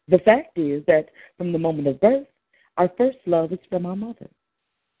 the fact is that from the moment of birth, our first love is from our mother.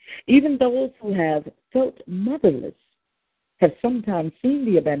 Even those who have felt motherless have sometimes seen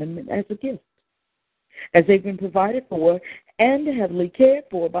the abandonment as a gift, as they've been provided for and heavily cared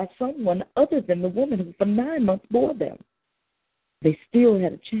for by someone other than the woman who for 9 months bore them. They still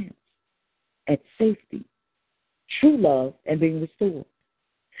had a chance at safety, true love, and being restored.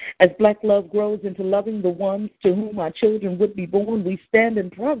 As black love grows into loving the ones to whom our children would be born, we stand in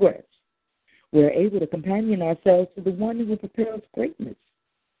progress. We are able to companion ourselves to the one who propels greatness.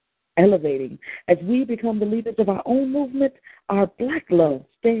 Elevating, as we become the leaders of our own movement, our black love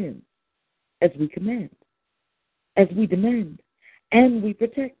stands as we command, as we demand, and we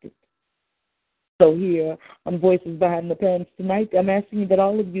protect it. So here on Voices Behind the Pens tonight, I'm asking that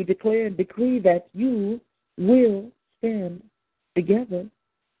all of you declare and decree that you will stand together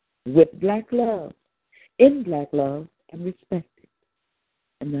with black love, in black love, and respect it.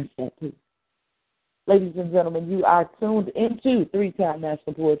 And that's that too. Ladies and gentlemen, you are tuned into 3-time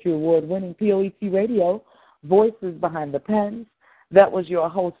National Poetry Award-winning P.O.E.T. Radio, Voices Behind the Pens. That was your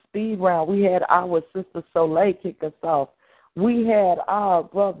host, Speed Round. We had our sister Soleil kick us off. We had our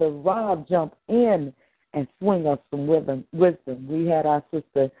brother Rob jump in and swing us some wisdom. We had our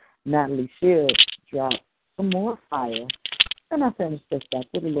sister Natalie Shields drop some more fire. And I finished this up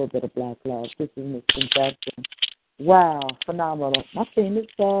with a little bit of black love. This is Miss Jackson. Wow, phenomenal. My theme is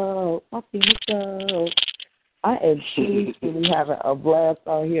so. I am truly having a blast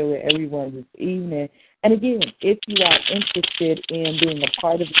out here with everyone this evening. And again, if you are interested in being a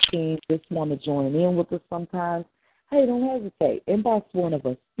part of the team, just want to join in with us sometimes, hey, don't hesitate. Inbox one of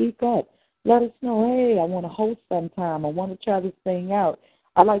us. Speak up. Let us know, hey, I want to host sometime. I want to try this thing out.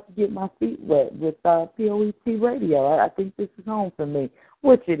 I like to get my feet wet with P.O.E.T. Radio. I think this is home for me,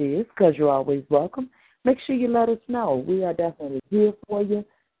 which it is, because you're always welcome. Make sure you let us know. We are definitely here for you.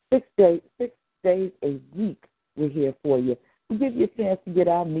 6 days a week, we're here for you. We'll give you a chance to get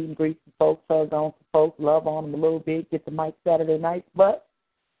out and meet and greet some folks, hug on some folks, love on them a little bit, get the mic Saturday night. But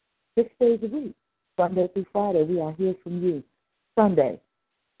 6 days a week, Sunday through Friday, we are here from you. Sunday,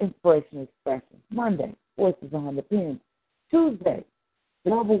 Inspiration Expression. Monday, Voices Behind the Pen. Tuesday,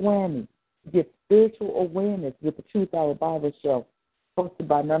 Double Whammy. Get spiritual awareness with the Truth Hour Bible Show, hosted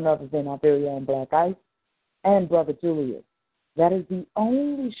by none other than our very own Black Ice. and Brother Julius. That is the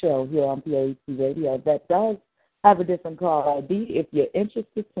only show here on P.O.E.T. Radio that does have a different call ID. If you're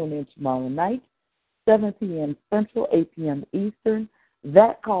interested, tune in tomorrow night, 7 p.m. Central, 8 p.m. Eastern.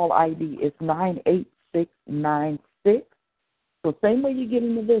 That call ID is 98696. So same way you're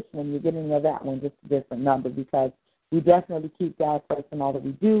getting to this one, you're getting to that one, just a different number, because we definitely keep God first in all that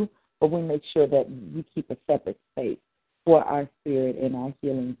we do, but we make sure that we keep a separate space for our spirit and our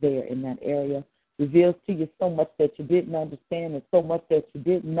healing there in that area. Reveals to you so much that you didn't understand and so much that you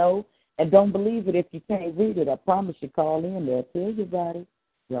didn't know. And don't believe it if you can't read it. I promise you, call in, they'll tell you about it.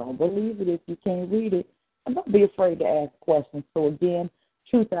 Don't believe it if you can't read it. And don't be afraid to ask questions. So again,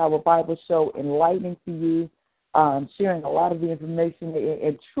 Truth Hour Bible Show, enlightening to you, sharing a lot of the information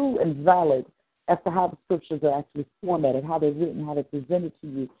and true and valid as to how the scriptures are actually formatted, how they're written, how they're presented to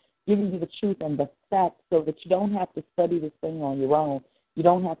you, giving you the truth and the facts so that you don't have to study this thing on your own. You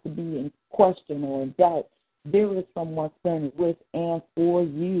don't have to be in question or in doubt. There is someone standing with and for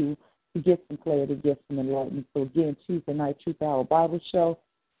you to get some clarity, get some enlightenment. So again, Tuesday night, Truth Hour Bible Show,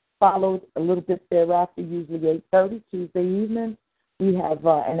 followed a little bit thereafter, usually 8:30 Tuesday evening. We have,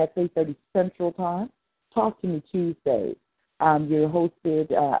 and that's 8:30 Central Time, Talk to Me Tuesdays. You're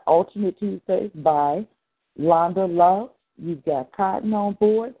hosted alternate Tuesdays by Londa Love. You've got Cotton on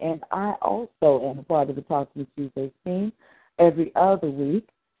board, and I also am a part of the Talk to Me Tuesdays team every other week.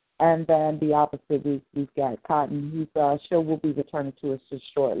 And then the opposite week, we've got Cotton, whose show will be returning to us just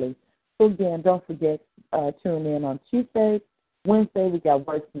shortly. So again, don't forget, tune in on Tuesdays. Wednesday, we got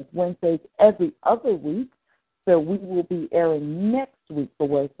Wordsmith Wednesdays every other week. So we will be airing next week for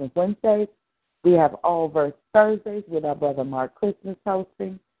Wordsmith Wednesdays. We have All Verse Thursdays with our brother Mark Christmas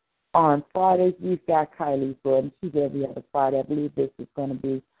hosting. On Fridays, we've got Kylie's World. She's every other Friday. I believe this is going to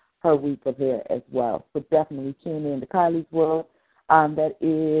be her week of air as well. So definitely tune in to Kylie's World. That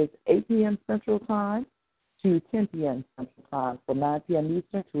is 8 p.m. Central Time to 10 p.m. Central Time, from 9 p.m.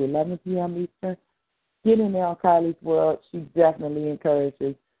 Eastern to 11 p.m. Eastern. Get in there on Kylie's World. She definitely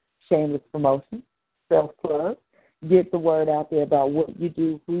encourages shameless promotion, self-plug. Get the word out there about what you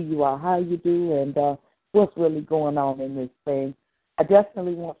do, who you are, how you do, and what's really going on in this thing. I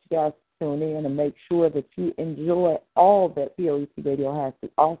definitely want you guys to tune in and make sure that you enjoy all that P.O.E.T. Radio has to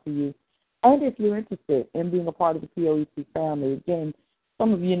offer you. And if you're interested in being a part of the P.O.E.T. family, again,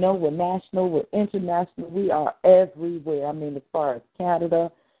 some of you know we're national, we're international, we are everywhere. I mean, as far as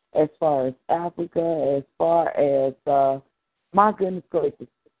Canada, as far as Africa, as far as, my goodness gracious,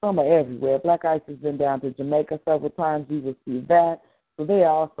 some are everywhere. Black Ice has been down to Jamaica several times. We will see that. So they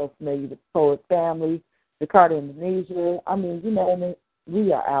are also familiar with the P.O.E.T. family, Jakarta, Indonesia. I mean, you name it,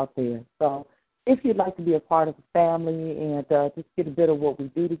 we are out there. So if you'd like to be a part of the family and just get a bit of what we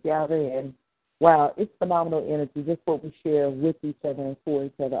do together, and wow, it's phenomenal energy, just what we share with each other and for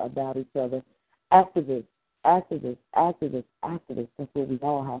each other, about each other. Activists, that's what we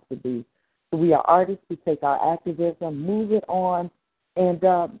all have to be. So we are artists. We take our activism, move it on, and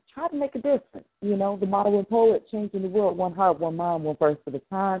try to make a difference. You know, the motto in P.O.E.T, changing the world, one heart, one mind, one verse at a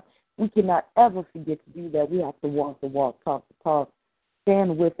time. We cannot ever forget to do that. We have to walk the walk, talk the talk,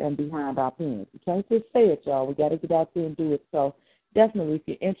 stand with and behind our pens. We can't just say it, y'all. We got to get out there and do it. So definitely, if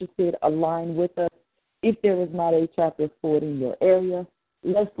you're interested, align with us. If there is not a chapter for it in your area,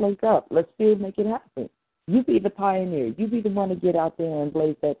 let's link up. Let's still make it happen. You be the pioneer. You be the one to get out there and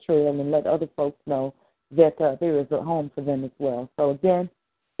blaze that trail and let other folks know that there is a home for them as well. So again,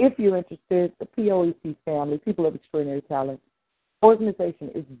 if you're interested, the P.O.E.T. family, People of Extraordinary Talent,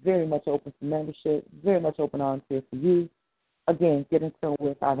 organization is very much open for membership, very much open arms here for you. Again, get in tune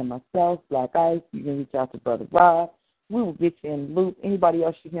with either myself, Black Ice. You can reach out to Brother Rob. We will get you in the loop. Anybody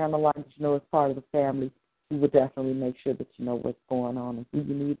else you hear on the line that you know is part of the family, we will definitely make sure that you know what's going on and who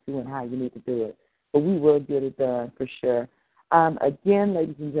you need to and how you need to do it. But we will get it done for sure. Again,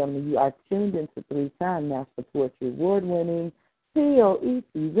 ladies and gentlemen, you are tuned into 3-time National Poetry Award-winning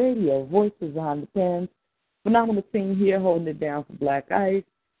P.O.E.T. Radio, Voices Behind the Pens. Phenomenal team here holding it down for Black Ice.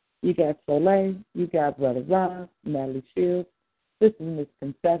 You got Soleil, you got Brother Rob, Natalie Shields. This is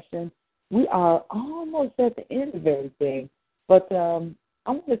Misconception. We are almost at the end of everything, but I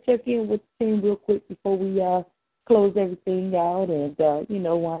want to check in with the team real quick before we close everything out and,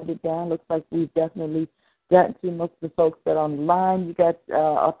 wind it down. Looks like we've definitely gotten to most of the folks that are on the line. You got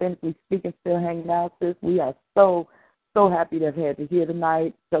Authentically Speaking still hanging out, sis. We are so happy to have had you here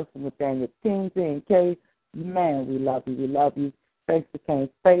tonight. Joseph Nathaniel Kingsley and Kay, man, we love you. We love you. Thanks to Kane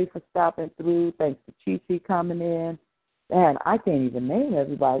Spade for stopping through. Thanks to Chi coming in. Man, I can't even name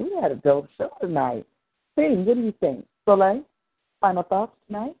everybody. We had a dope show tonight. Team, what do you think? Soleil, final thoughts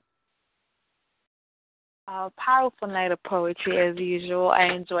tonight? A powerful night of poetry as usual. I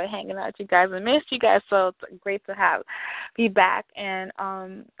enjoy hanging out with you guys. I miss you guys, so it's great to be back. And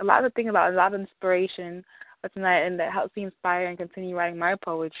a lot of things about a lot of inspiration tonight, and that helps me inspire and continue writing my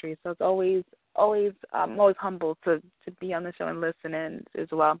poetry. So it's I'm always humbled to be on the show and listen in as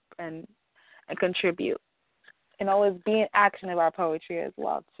well and contribute. And always be in action of our poetry as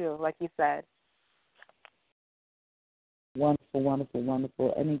well too, like you said. Wonderful, wonderful,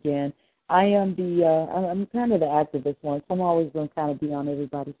 wonderful. And again, I am I'm kind of the activist one, so I'm always going to kind of be on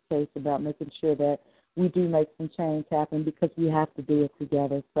everybody's case about making sure that we do make some change happen because we have to do it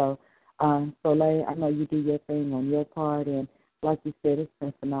together. So, Lay, I know you do your thing on your part, and like you said, it's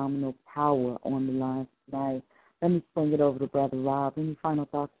been phenomenal power on the line tonight. Let me swing it over to Brother Rob. Any final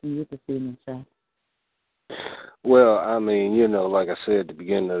thoughts from you this evening, sir? Well, I mean, like I said at the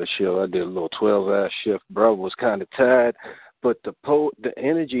beginning of the show, I did a little 12-hour shift. Brother was kind of tired. But the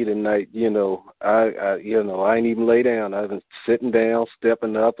energy tonight, I ain't even lay down. I've been sitting down,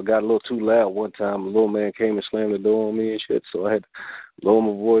 stepping up. I got a little too loud one time. A little man came and slammed the door on me and shit, so I had to lower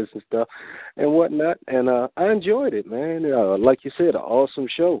my voice and stuff and whatnot. And I enjoyed it, man. Like you said, an awesome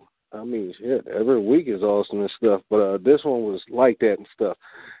show. I mean, shit, every week is awesome and stuff, but this one was like that and stuff.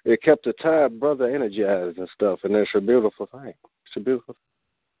 It kept a tired brother energized and stuff, and it's a beautiful thing. It's a beautiful thing.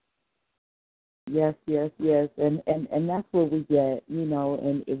 Yes, and that's what we get,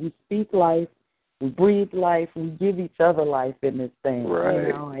 and if we speak life, we breathe life, we give each other life in this thing,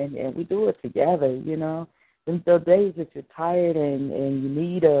 right. And we do it together, And the days that you're tired and you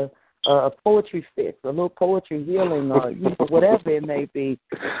need a poetry fix, a little poetry healing, or whatever it may be,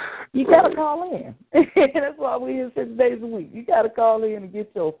 you got to call in. That's why we're here 6 days a week. You got to call in and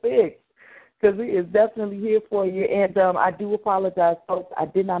get your fix, because it is definitely here for you. And I do apologize, folks. I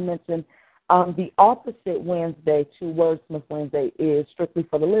did not mention the opposite Wednesday to Wordsmith Wednesday is strictly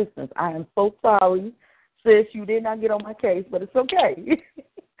for the listeners. I am so sorry, sis, you did not get on my case, but it's okay.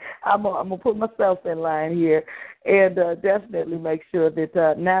 I'm gonna put myself in line here and definitely make sure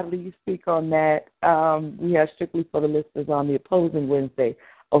that, Natalie, you speak on that. We have strictly for the listeners on the opposing Wednesday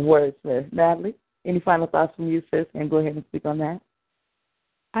of Wordsmith. Natalie, any final thoughts from you, sis? And go ahead and speak on that.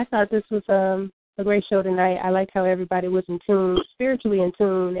 I thought this was a great show tonight. I liked how everybody was in tune, spiritually in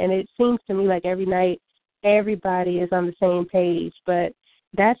tune, and it seems to me like every night everybody is on the same page. But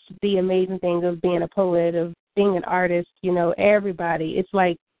that's the amazing thing of being a poet, of being an artist. Everybody, it's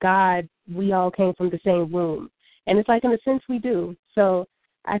like God, we all came from the same womb. And it's like, in a sense, we do. So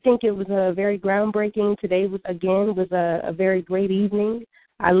I think it was a very groundbreaking. Today was a very great evening.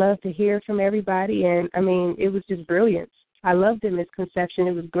 I love to hear from everybody, and, I mean, it was just brilliant. I loved the misconception.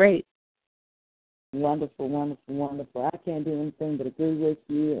 It was great. Wonderful, wonderful, wonderful. I can't do anything but agree with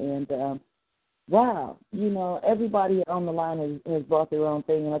you. And, wow, everybody on the line has brought their own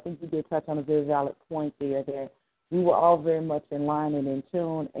thing. And I think you did touch on a very valid point there that we were all very much in line and in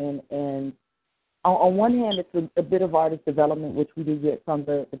tune. And on one hand, it's a bit of artist development, which we do get from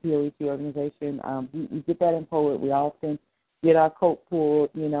the P.O.E.T organization. We get that in poet. We often get our coat pulled,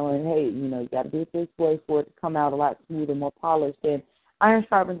 and, hey, you got to do it this way for it to come out a lot smoother, more polished. And iron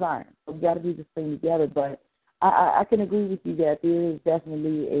sharpens iron. So we got to do this thing together. But I can agree with you that there is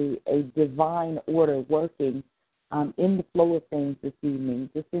definitely a divine order working in the flow of things this evening,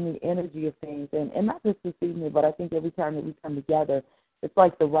 just in the energy of things. And not just this evening, but I think every time that we come together, it's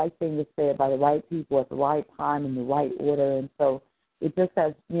like the right thing is said by the right people at the right time in the right order. And so it just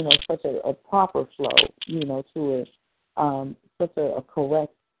has, such a proper flow, to it, such a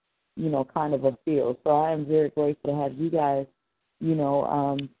correct, kind of a feel. So I am very grateful to have you guys to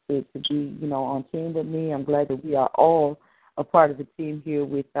be, on team with me. I'm glad that we are all a part of the team here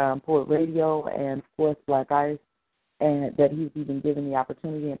with Poet Radio and, of course, Black Ice, and that he's even given the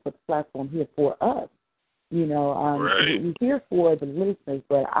opportunity and put the platform here for us. Right. We're here for the listeners,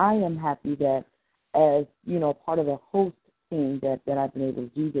 but I am happy that as, part of the host team that I've been able to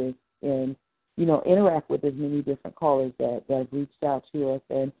do this and, interact with as many different callers that have reached out to us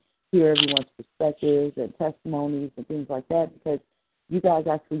and hear everyone's perspectives and testimonies and things like that, because you guys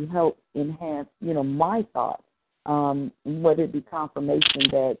actually help enhance, my thoughts, whether it be confirmation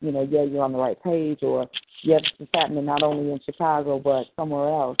that, yeah, you're on the right page, or, yeah, this is happening not only in Chicago but somewhere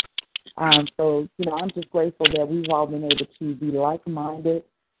else. So, I'm just grateful that we've all been able to be like-minded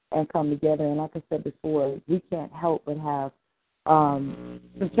and come together. And like I said before, we can't help but have some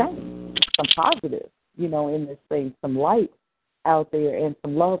change, some positive, in this thing, some light out there and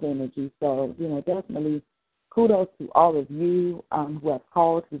some love energy. So, definitely kudos to all of you who have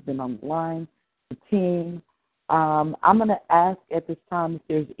called, who've been on the line, the team. I'm going to ask at this time if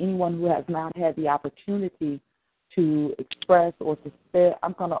there's anyone who has not had the opportunity to express or to say.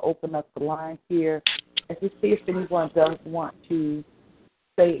 I'm going to open up the line here and just see if anyone does want to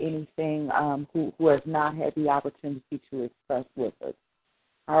say anything who has not had the opportunity to express with us.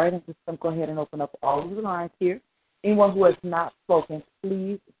 All right, I'm just going to go ahead and open up all of the lines here. Anyone who has not spoken,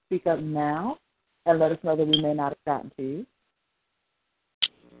 please speak up now and let us know that we may not have gotten to you.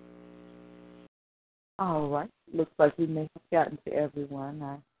 All right, looks like we may have gotten to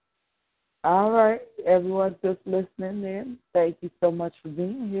everyone. All right, everyone just listening in, thank you so much for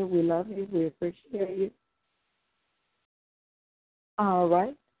being here. We love you. We appreciate you. All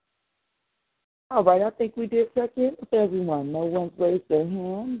right, I think we did check in with everyone. No one's raised their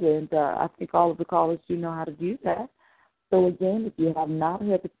hand, and I think all of the callers do know how to do that. So, again, if you have not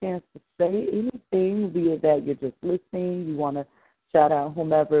had the chance to say anything, be it that you're just listening, you want to shout out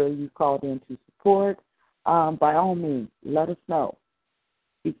whomever you called in to support, by all means, let us know.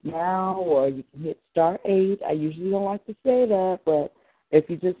 Speak now, or you can hit *8. I usually don't like to say that, but if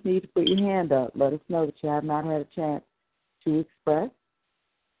you just need to put your hand up, let us know that you have not had a chance to express.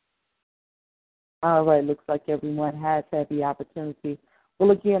 All right, looks like everyone has had the opportunity. Well,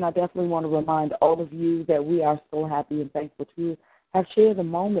 again, I definitely want to remind all of you that we are so happy and thankful to have shared a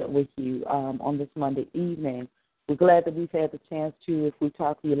moment with you on this Monday evening. We're glad that we've had the chance to, if we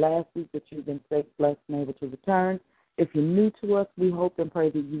talked to you last week, that you've been safe, blessed, and able to return. If you're new to us, we hope and pray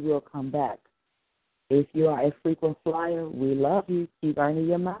that you will come back. If you are a frequent flyer, we love you. Keep earning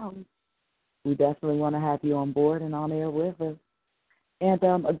your miles. We definitely want to have you on board and on air with us. And,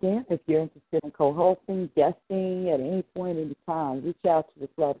 again, if you're interested in co-hosting, guesting at any point in time, reach out to us,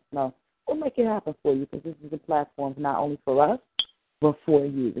 let us know. We'll make it happen for you, because this is a platform not only for us, but for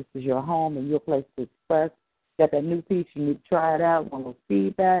you. This is your home and your place to express. Got that new piece, you need to try it out, want a little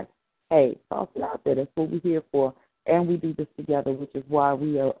feedback. Hey, toss it out there. That's what we're here for. And we do this together, which is why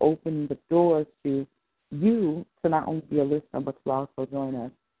we are opening the doors to you to not only be a listener, but to also join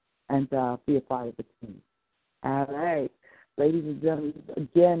us and be a part of the team. All right. Ladies and gentlemen,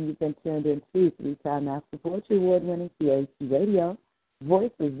 again, you've been tuned in to 3-time National Poetry Award-winning P.O.E.T. Radio,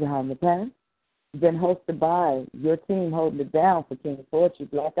 Voices Behind the Pen. Been hosted by your team holding it down for King of Poetry,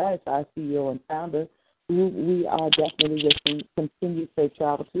 Black Ice, our CEO and founder, who we are definitely wishing continued safe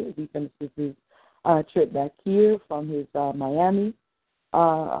travel to as he finishes his trip back here from his Miami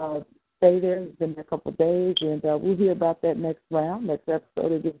stay there. He's been there a couple of days, and we'll hear about that next episode.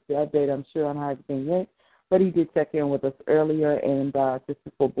 He'll give us the update, I'm sure, on how everything went. But he did check in with us earlier and just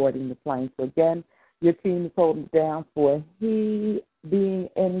before boarding the plane. So, again, your team is holding it down for he being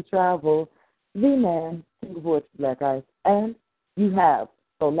in travel, the man, King of Poetry, Black Ice. And you have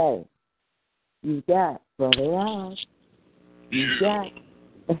Soleil. You've got Brother Rob. You've got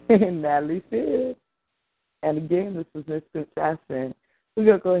Natalie Sid. And again, this is Miss Contrasting. We're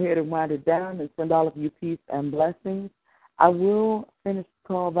going to go ahead and wind it down and send all of you peace and blessings. I will finish the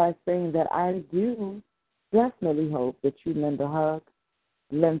call by saying that I do definitely hope that you lend a hug,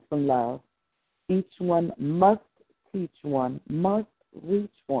 lend some love. Each one must teach one, must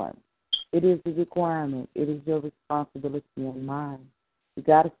reach one. It is a requirement. It is your responsibility and mine. We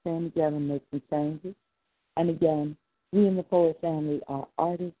got to stand together and make some changes. And again, we in the Poet family are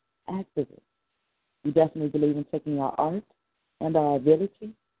artists, activists. We definitely believe in taking our art and our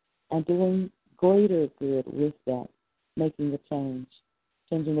ability and doing greater good with that, making a change,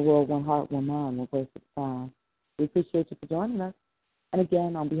 changing the world one heart, one mind, one voice at a time. We appreciate you for joining us. And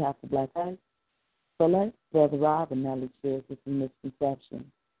again, on behalf of Black Ice, Soleil, Brother Rob, and Nellie Spears, this is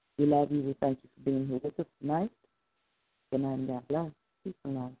Misconception. We love you. We thank you for being here with us tonight. Good night and God bless. Peace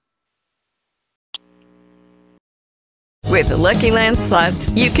and love. With the Lucky Land Slots,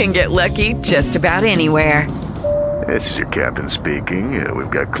 you can get lucky just about anywhere. This is your captain speaking.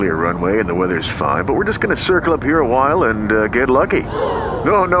 We've got clear runway and the weather's fine, but we're just going to circle up here a while and get lucky.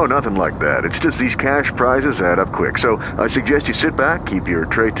 No, nothing like that. It's just these cash prizes add up quick. So I suggest you sit back, keep your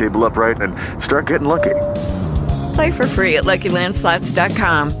tray table upright, and start getting lucky. Play for free at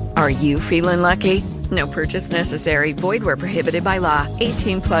LuckyLandSlots.com. Are you feeling lucky? No purchase necessary. Void where prohibited by law.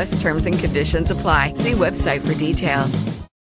 18+ terms and conditions apply. See website for details.